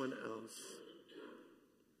for someone else.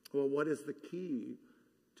 Well, what is the key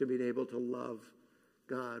to being able to love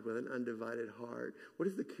God with an undivided heart? What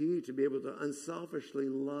is the key to be able to unselfishly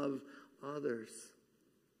love others?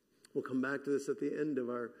 We'll come back to this at the end of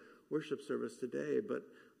our worship service today, but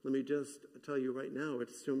let me just tell you right now,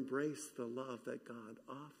 it's to embrace the love that God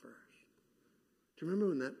offers. Do you remember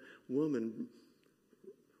when that woman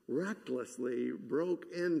recklessly broke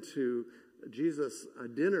into Jesus'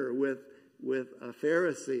 dinner with a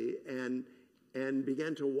Pharisee and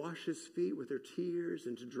began to wash his feet with her tears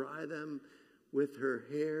and to dry them with her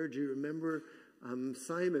hair? Do you remember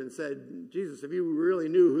Simon said, Jesus, if you really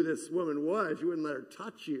knew who this woman was, you wouldn't let her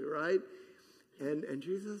touch you, right? And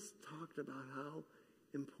Jesus talked about how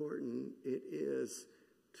important it is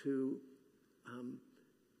to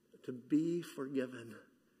be forgiven.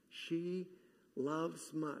 She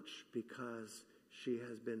loves much because she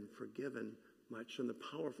has been forgiven much. And the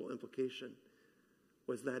powerful implication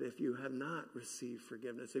was that if you have not received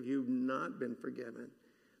forgiveness, if you've not been forgiven,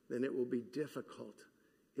 then it will be difficult.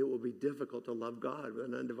 It will be difficult to love God with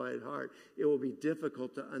an undivided heart. It will be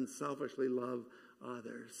difficult to unselfishly love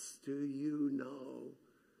others. Do you know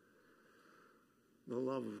the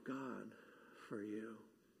love of God for you?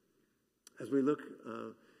 As we look,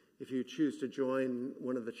 if you choose to join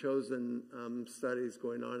one of the chosen studies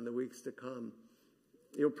going on in the weeks to come,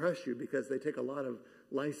 it'll press you because they take a lot of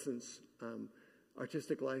license,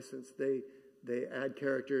 artistic license. They add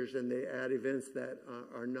characters and they add events that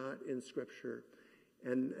are not in Scripture.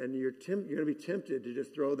 And you're going to be tempted to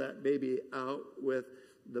just throw that baby out with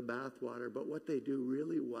the bathwater. But what they do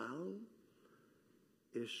really well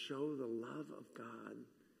is show the love of God.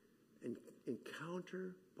 And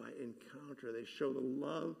encounter by encounter, they show the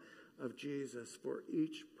love of Jesus for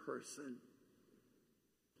each person.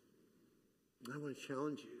 I want to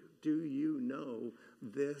challenge you. Do you know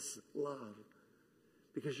this love?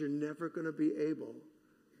 Because you're never going to be able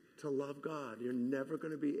to love God. You're never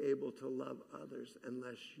going to be able to love others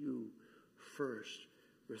unless you first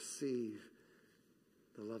receive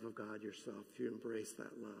the love of God yourself. You embrace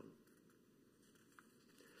that love.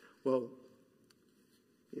 Well,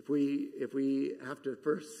 if we have to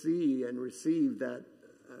first see and receive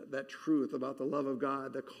that truth about the love of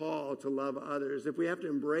God, the call to love others, if we have to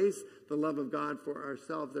embrace the love of God for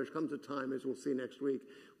ourselves, there comes a time, as we'll see next week,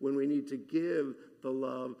 when we need to give the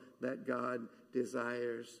love that God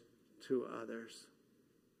desires to others.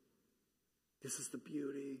 This is the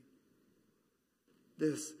beauty.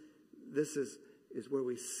 This is where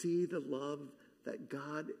we see the love that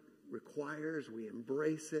God requires, we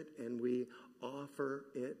embrace it, and we offer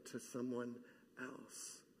it to someone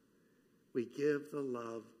else. We give the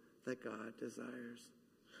love that God desires.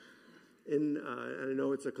 And I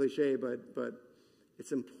know it's a cliche, but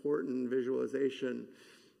it's important visualization.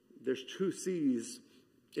 There's 2 seas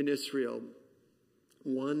in Israel.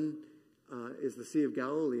 One is the Sea of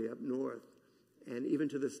Galilee up north. And even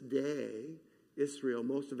to this day,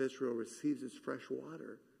 most of Israel receives its fresh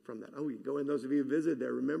water from that. Oh, you go in, those of you who visited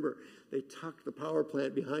there, remember, they tucked the power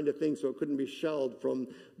plant behind a thing so it couldn't be shelled from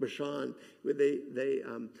Bashan.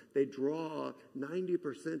 They draw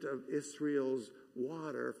 90% of Israel's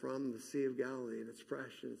water from the Sea of Galilee, and it's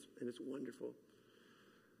fresh and it's wonderful.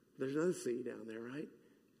 There's another sea down there, right?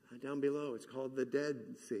 Down below, it's called the Dead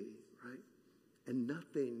Sea, right? And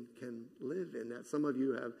nothing can live in that. Some of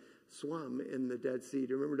you have swum in the Dead Sea.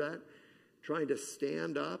 Do you remember that? Trying to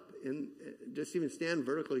stand up and just even stand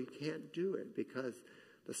vertical, you can't do it because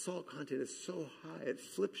the salt content is so high, it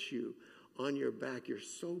flips you on your back. You're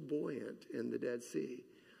so buoyant in the Dead Sea.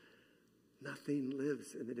 Nothing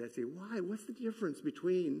lives in the Dead Sea. Why? What's the difference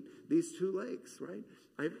between these 2 lakes, right?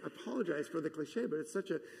 I apologize for the cliche, but it's such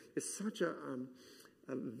a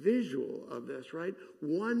visual of this, right?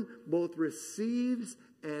 One both receives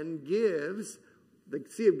and gives. The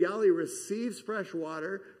Sea of Galilee receives fresh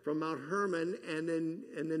water from Mount Hermon and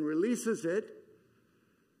then releases it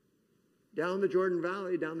down the Jordan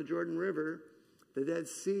Valley, down the Jordan River. The Dead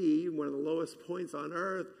Sea, one of the lowest points on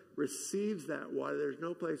earth, receives that water. There's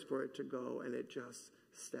no place for it to go, and it just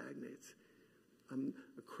stagnates.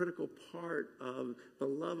 A critical part of the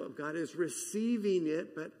love of God is receiving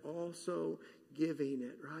it, but also giving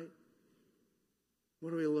it, right?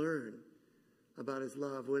 What do we learn about his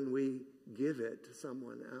love when we give it to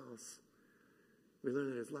someone else? We learn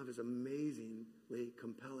that his love is amazingly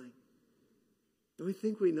compelling. And we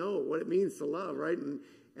think we know what it means to love, right?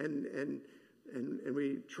 And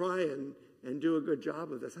we try and do a good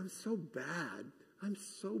job of this. I'm so bad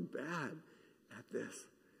at this,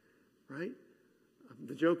 right?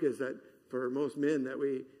 The joke is that for most men that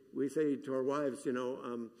we say to our wives,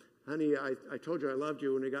 honey, I told you I loved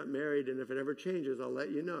you when we got married, and if it ever changes, I'll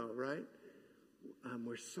let you know, right?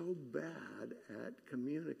 We're so bad at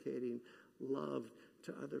communicating love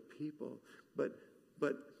to other people. But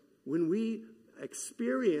when we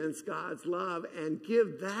experience God's love and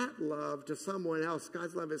give that love to someone else,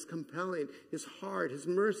 God's love is compelling. His heart, his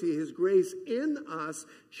mercy, his grace in us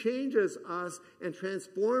changes us and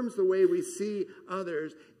transforms the way we see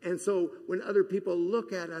others. And so when other people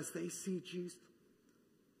look at us, they see Jesus.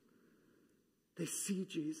 They see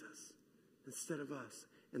Jesus instead of us.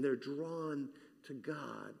 And they're drawn to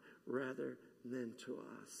God rather than to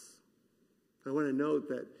us. I want to note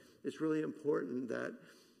that it's really important that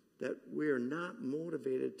we are not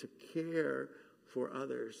motivated to care for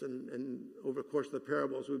others. And over the course of the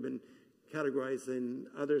parables, we've been categorizing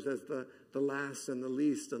others as the last and the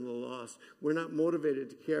least and the lost. We're not motivated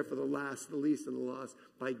to care for the last, the least, and the lost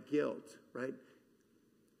by guilt, right?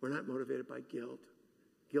 We're not motivated by guilt.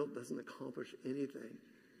 Guilt doesn't accomplish anything.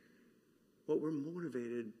 What we're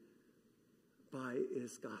motivated by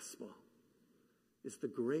is gospel. It's the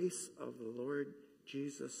grace of the Lord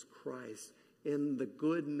Jesus Christ in the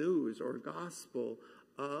good news or gospel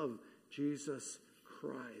of Jesus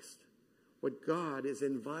Christ. What God is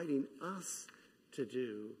inviting us to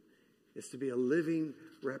do is to be a living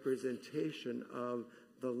representation of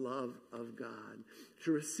the love of God,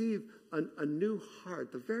 to receive a new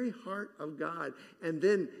heart, the very heart of God, and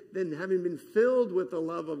then having been filled with the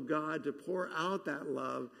love of God, to pour out that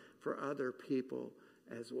love for other people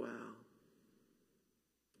as well.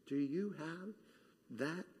 Do you have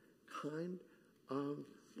that kind of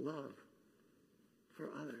love for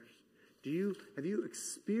others? Have you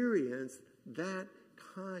experienced that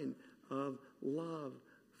kind of love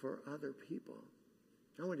for other people?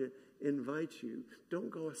 I want to invite you, don't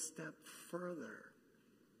go a step further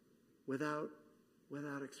without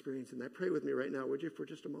experiencing that. Pray with me right now, would you, for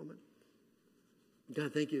just a moment?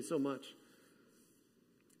 God, thank you so much.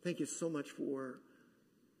 Thank you so much for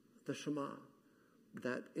the Shema,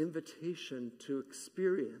 that invitation to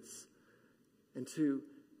experience and to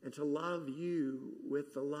love you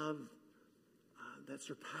with the love that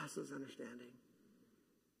surpasses understanding,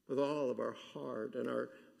 with all of our heart and our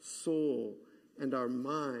soul and our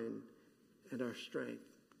mind and our strength.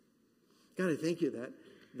 God, I thank you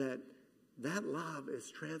that love is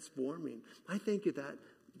transforming. I thank you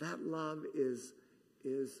that love is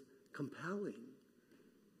compelling.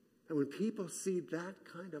 And when people see that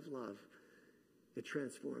kind of love, it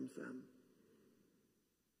transforms them.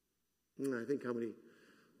 And I think how many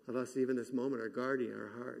of us, even this moment, are guarding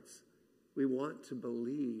our hearts. We want to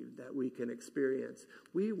believe that we can experience.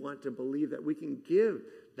 We want to believe that we can give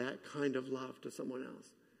that kind of love to someone else.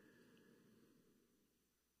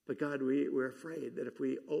 But God, we're afraid that if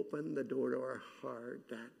we open the door to our heart,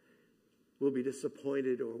 that we'll be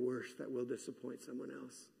disappointed, or worse, that we'll disappoint someone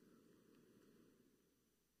else.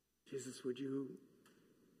 Jesus, would you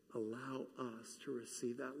allow us to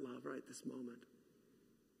receive that love right this moment?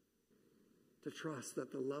 To trust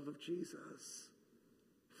that the love of Jesus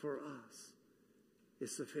for us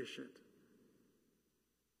is sufficient.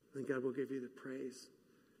 And God will give you the praise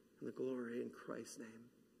and the glory in Christ's name.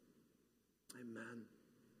 Amen.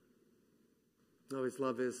 Always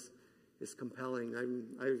love is compelling.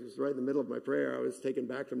 I was right in the middle of my prayer. I was taken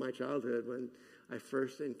back to my childhood when I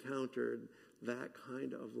first encountered that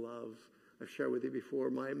kind of love. I've shared with you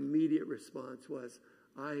before, my immediate response was,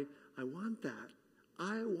 I want that.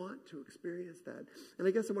 I want to experience that. And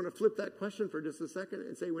I guess I want to flip that question for just a second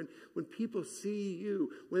and say, when people see you,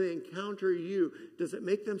 when they encounter you, does it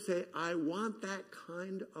make them say, I want that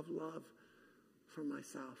kind of love for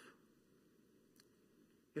myself?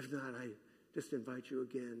 If not, I just invite you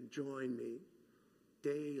again, join me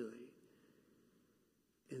daily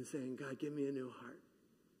in saying, God, give me a new heart.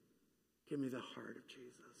 Give me the heart of Jesus.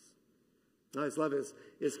 Now, his love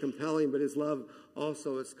is compelling, but his love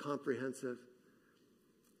also is comprehensive.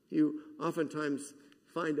 You oftentimes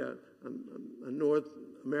find a North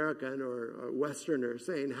American or a Westerner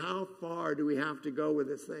saying, how far do we have to go with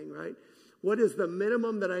this thing, right? What is the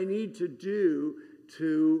minimum that I need to do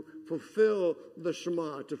to fulfill the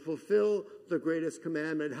Shema, to fulfill the greatest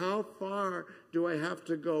commandment? How far do I have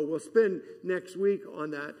to go? We'll spend next week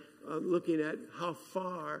on that, looking at how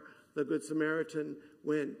far the Good Samaritan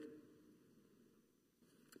went.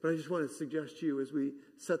 But I just want to suggest to you as we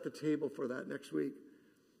set the table for that next week,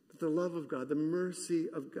 that the love of God, the mercy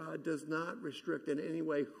of God does not restrict in any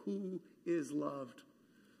way who is loved.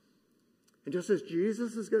 And just as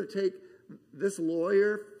Jesus is going to take this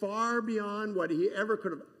lawyer far beyond what he ever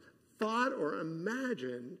could have thought or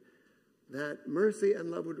imagined that mercy and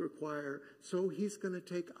love would require, so he's going to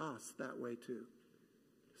take us that way too.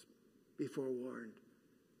 Just be forewarned.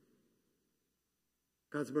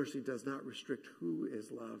 God's mercy does not restrict who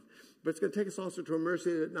is loved. But it's going to take us also to a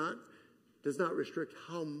mercy that does not restrict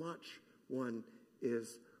how much one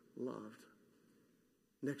is loved.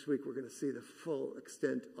 Next week, we're going to see the full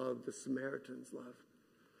extent of the Samaritan's love.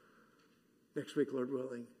 Next week, Lord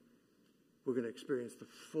willing, we're going to experience the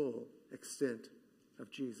full extent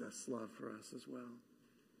of Jesus' love for us as well.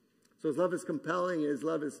 So his love is compelling. His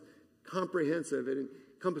love is comprehensive. It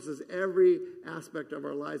encompasses every aspect of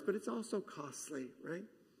our lives, but it's also costly, right?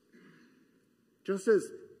 Just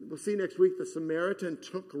as we'll see next week, the Samaritan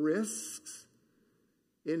took risks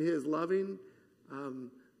in his loving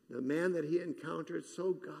the man that he encountered,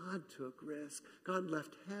 so God took risks. God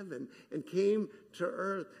left heaven and came to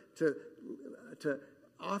earth to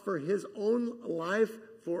offer his own life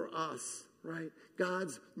for us, right?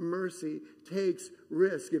 God's mercy takes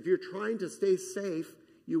risk. If you're trying to stay safe,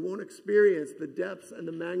 you won't experience the depths and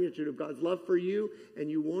the magnitude of God's love for you,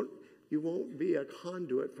 and you won't be a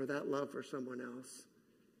conduit for that love for someone else.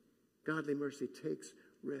 Godly mercy takes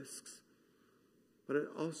risks, but it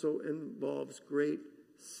also involves great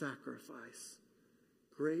sacrifice.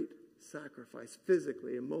 Great sacrifice,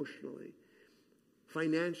 physically, emotionally,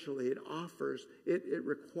 financially. It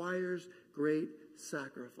requires great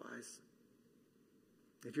sacrifice.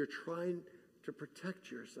 If you're trying to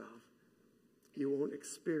protect yourself, you won't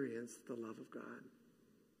experience the love of God.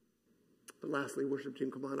 But lastly, worship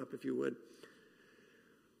team, come on up if you would.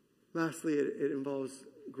 Lastly, it involves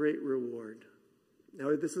great reward.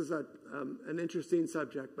 Now, this is an interesting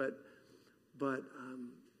subject, but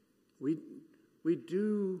we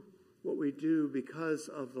do what we do because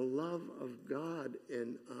of the love of God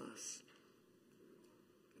in us.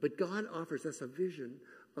 But God offers us a vision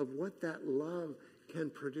of what that love can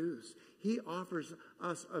produce. He offers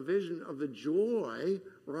us a vision of the joy,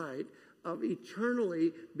 right, of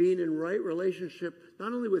eternally being in right relationship,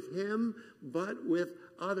 not only with him, but with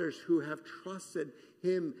others who have trusted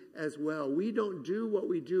him as well. We don't do what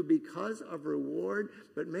we do because of reward,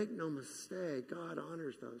 but make no mistake, God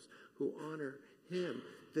honors those who honor him.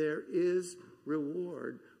 There is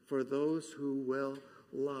reward for those who will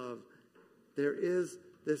love. There is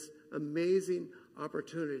this amazing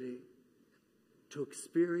opportunity to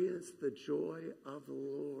experience the joy of the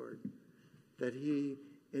Lord that he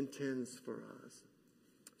intends for us.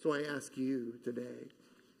 So I ask you today,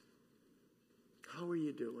 how are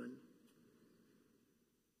you doing?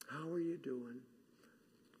 How are you doing?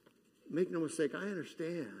 Make no mistake, I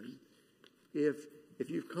understand if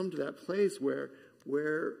you've come to that place where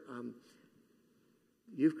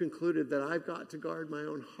you've concluded that I've got to guard my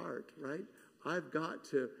own heart, right? I've got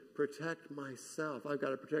to protect myself. I've got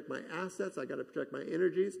to protect my assets. I've got to protect my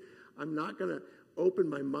energies. I'm not going to open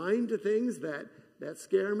my mind to things that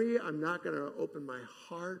scare me. I'm not going to open my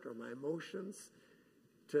heart or my emotions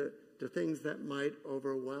to things that might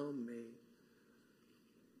overwhelm me.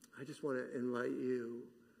 I just want to invite you.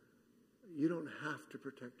 You don't have to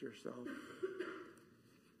protect yourself.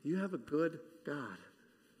 You have a good God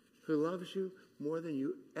who loves you more than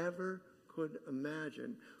you ever could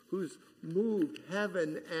imagine, who's moved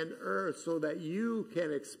heaven and earth so that you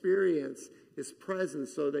can experience his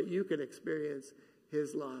presence, so that you can experience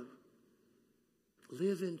his love.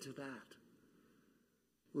 Live into that.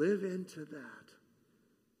 Live into that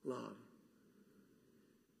love.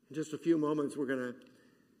 In just a few moments, we're going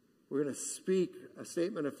to speak a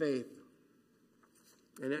statement of faith.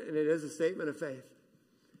 And it is a statement of faith.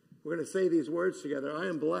 We're going to say these words together. I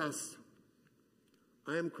am blessed.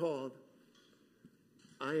 I am called.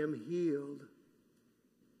 I am healed.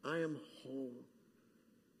 I am whole.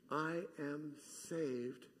 I am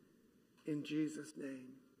saved in Jesus'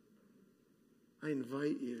 name. I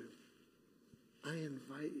invite you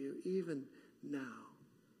even now.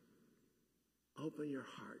 Open your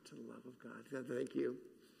heart to the love of God. God, thank you.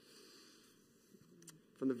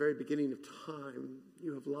 From the very beginning of time,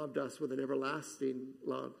 you have loved us with an everlasting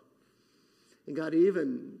love. And God,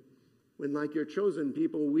 even when, like your chosen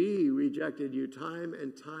people, we rejected you time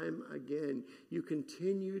and time again, you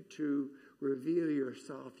continue to reveal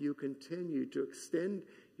yourself. You continue to extend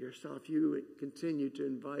yourself. You continue to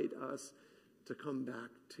invite us to come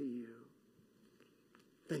back to you.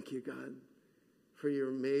 Thank you, God, for your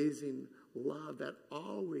amazing love that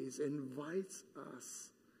always invites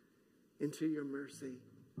us into your mercy.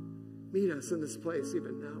 Meet us in this place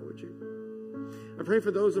even now, would you? I pray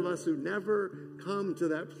for those of us who never come to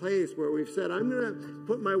that place where we've said, I'm going to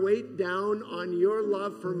put my weight down on your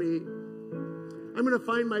love for me. I'm going to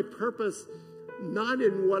find my purpose not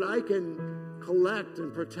in what I can collect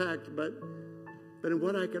and protect, but in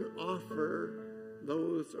what I can offer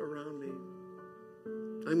those around me.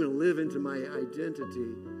 I'm going to live into my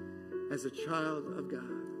identity as a child of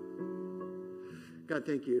God. God,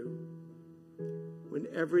 thank you. When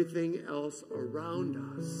everything else around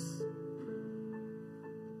us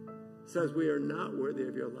says we are not worthy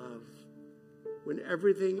of your love, when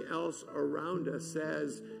everything else around us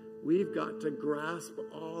says we've got to grasp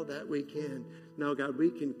all that we can, now, God,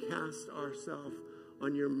 we can cast ourselves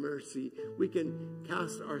on your mercy. We can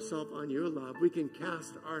cast ourselves on your love. We can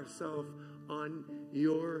cast ourselves on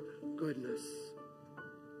your goodness.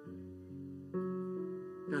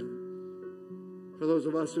 God, for those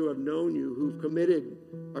of us who have known you, who've committed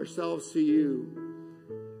ourselves to you,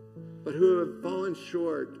 but who have fallen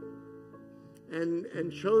short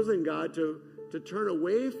and chosen, God, to turn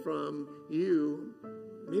away from you,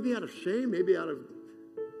 maybe out of shame, maybe out of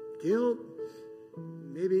guilt,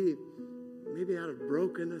 maybe out of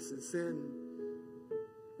brokenness and sin.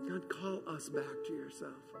 God, call us back to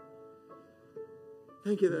yourself.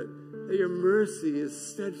 Thank you that your mercy is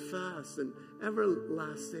steadfast and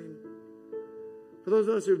everlasting. For those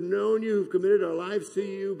of us who've known you, who've committed our lives to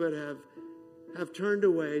you, but have turned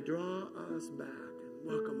away, draw us back and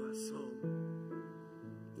welcome us home.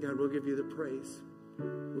 God, we'll give you the praise.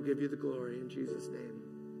 We'll give you the glory in Jesus' name.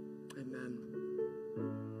 Amen.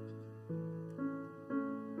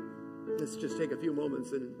 Let's just take a few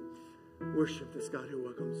moments and worship this God who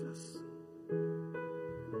welcomes us.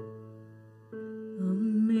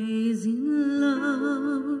 Amazing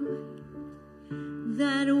love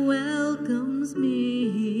that welcomes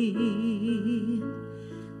me,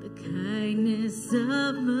 the kindness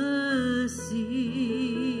of mercy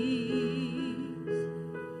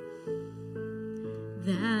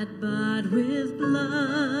that bought with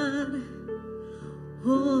blood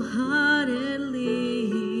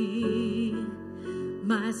wholeheartedly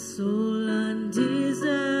my soul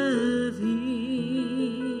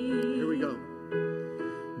undeserving. Here we go.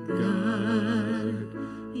 God,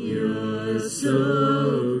 you're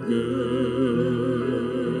so good.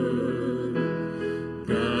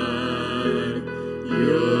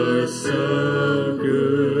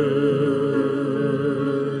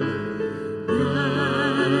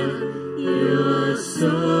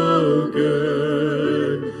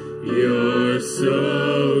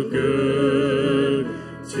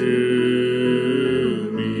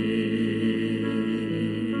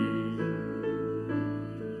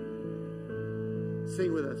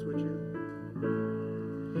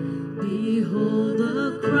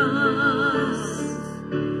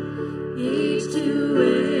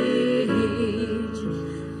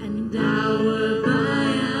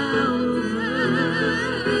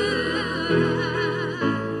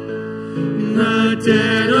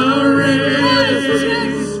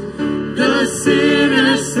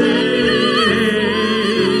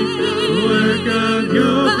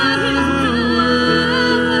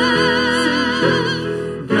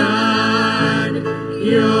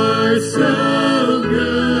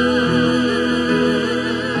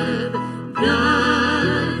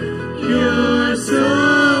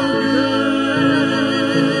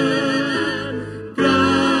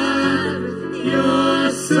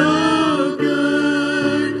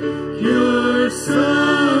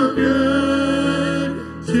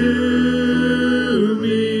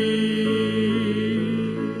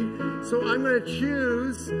 going to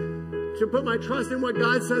choose to put my trust in what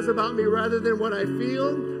God says about me rather than what I feel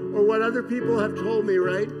or what other people have told me,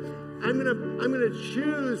 right? I'm going to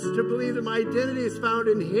choose to believe that my identity is found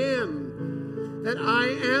in Him, that I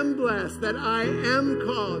am blessed, that I am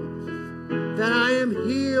called, that I am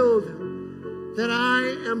healed, that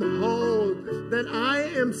I am whole, that I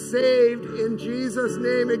am saved in Jesus'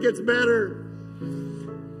 name. It gets better.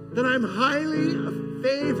 That I'm highly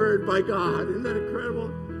favored by God. Isn't that incredible?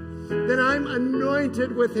 That I'm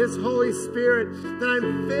anointed with His Holy Spirit, that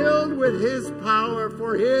I'm filled with His power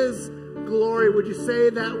for His glory. Would you say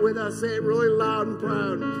that with us? Say it really loud and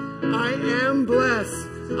proud. I am blessed.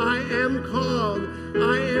 I am called.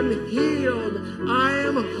 I am healed. I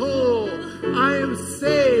am whole. I am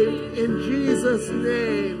saved in Jesus'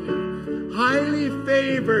 name. Highly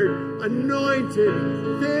favored, anointed,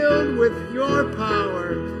 filled with your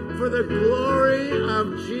power for the glory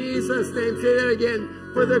of Jesus' name. Say that again.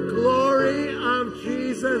 For the glory of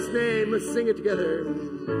Jesus' name. Let's sing it together.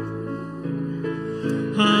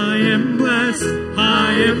 I am blessed,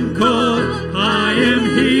 I am called, I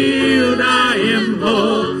am healed, I am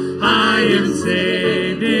whole, I am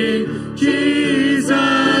saved in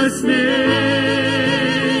Jesus'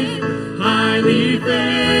 name. Highly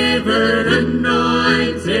favored,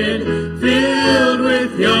 anointed, filled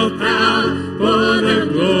with your power for the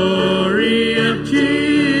glory of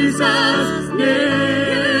Jesus' name.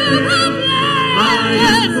 I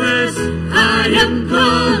am blessed, I am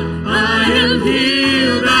called, I am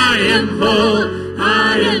healed, I am whole,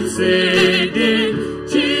 I am saved in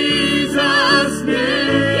Jesus'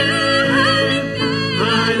 name.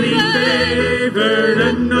 Highly favored,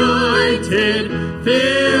 anointed,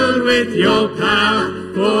 filled with your power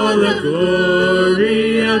for the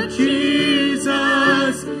glory of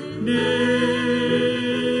Jesus' name.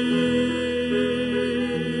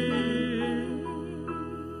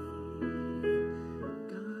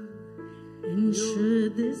 And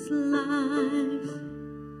should this life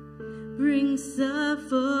bring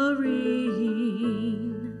suffering,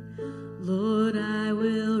 Lord, I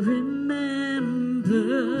will remember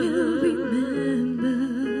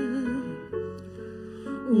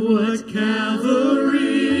what Calvary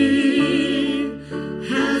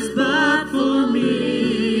has bought for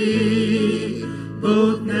me,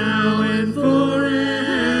 both now and forever.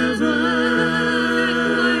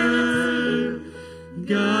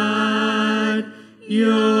 God,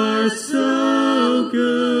 you're so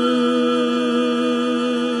good.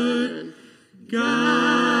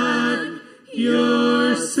 God,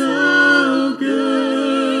 you're so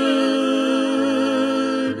good.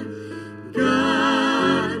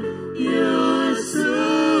 God, you're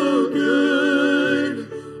so good.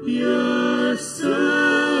 You're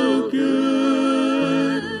so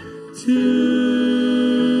good to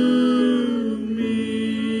me.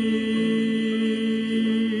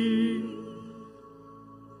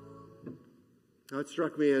 Now, it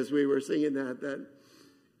struck me as we were singing that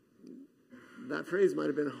phrase might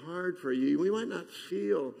have been hard for you. We might not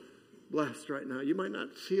feel blessed right now. You might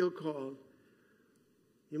not feel called.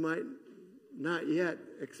 You might not yet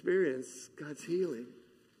experience God's healing.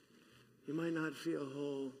 You might not feel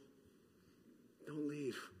whole. Don't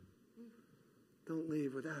leave. Don't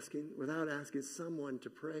leave without asking someone to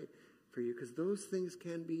pray for you, because those things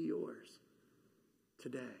can be yours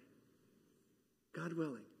today. God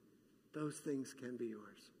willing, those things can be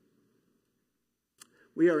yours.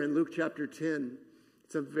 We are in Luke chapter 10.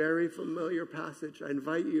 It's a very familiar passage. I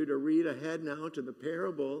invite you to read ahead now to the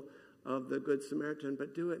parable of the Good Samaritan,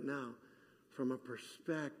 but do it now from a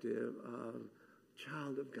perspective of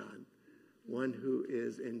child of God, one who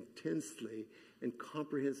is intensely and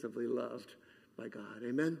comprehensively loved by God.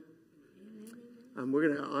 Amen? We're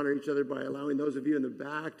going to honor each other by allowing those of you in the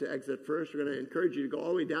back to exit first. We're going to encourage you to go all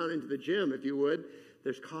the way down into the gym, if you would.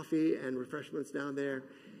 There's coffee and refreshments down there.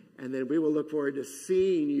 And then we will look forward to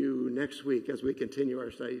seeing you next week as we continue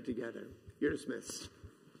our study together. You're dismissed.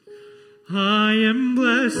 I am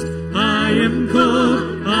blessed, I am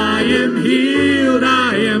called, I am healed,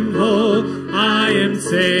 I am whole, I am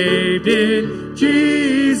saved in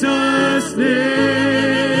Jesus'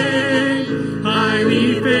 name.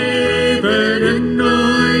 Highly favored,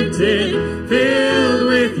 anointed, filled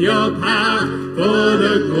with your power for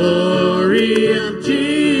the glory of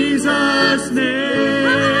Jesus' name.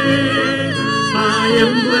 I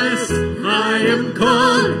am blessed, I am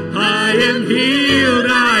called, I am healed,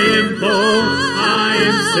 I am whole, I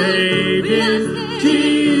am saved in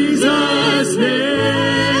Jesus'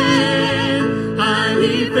 name.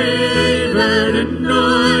 Highly favored,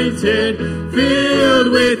 anointed,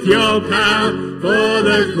 filled with your power for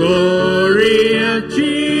the glory of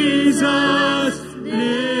Jesus.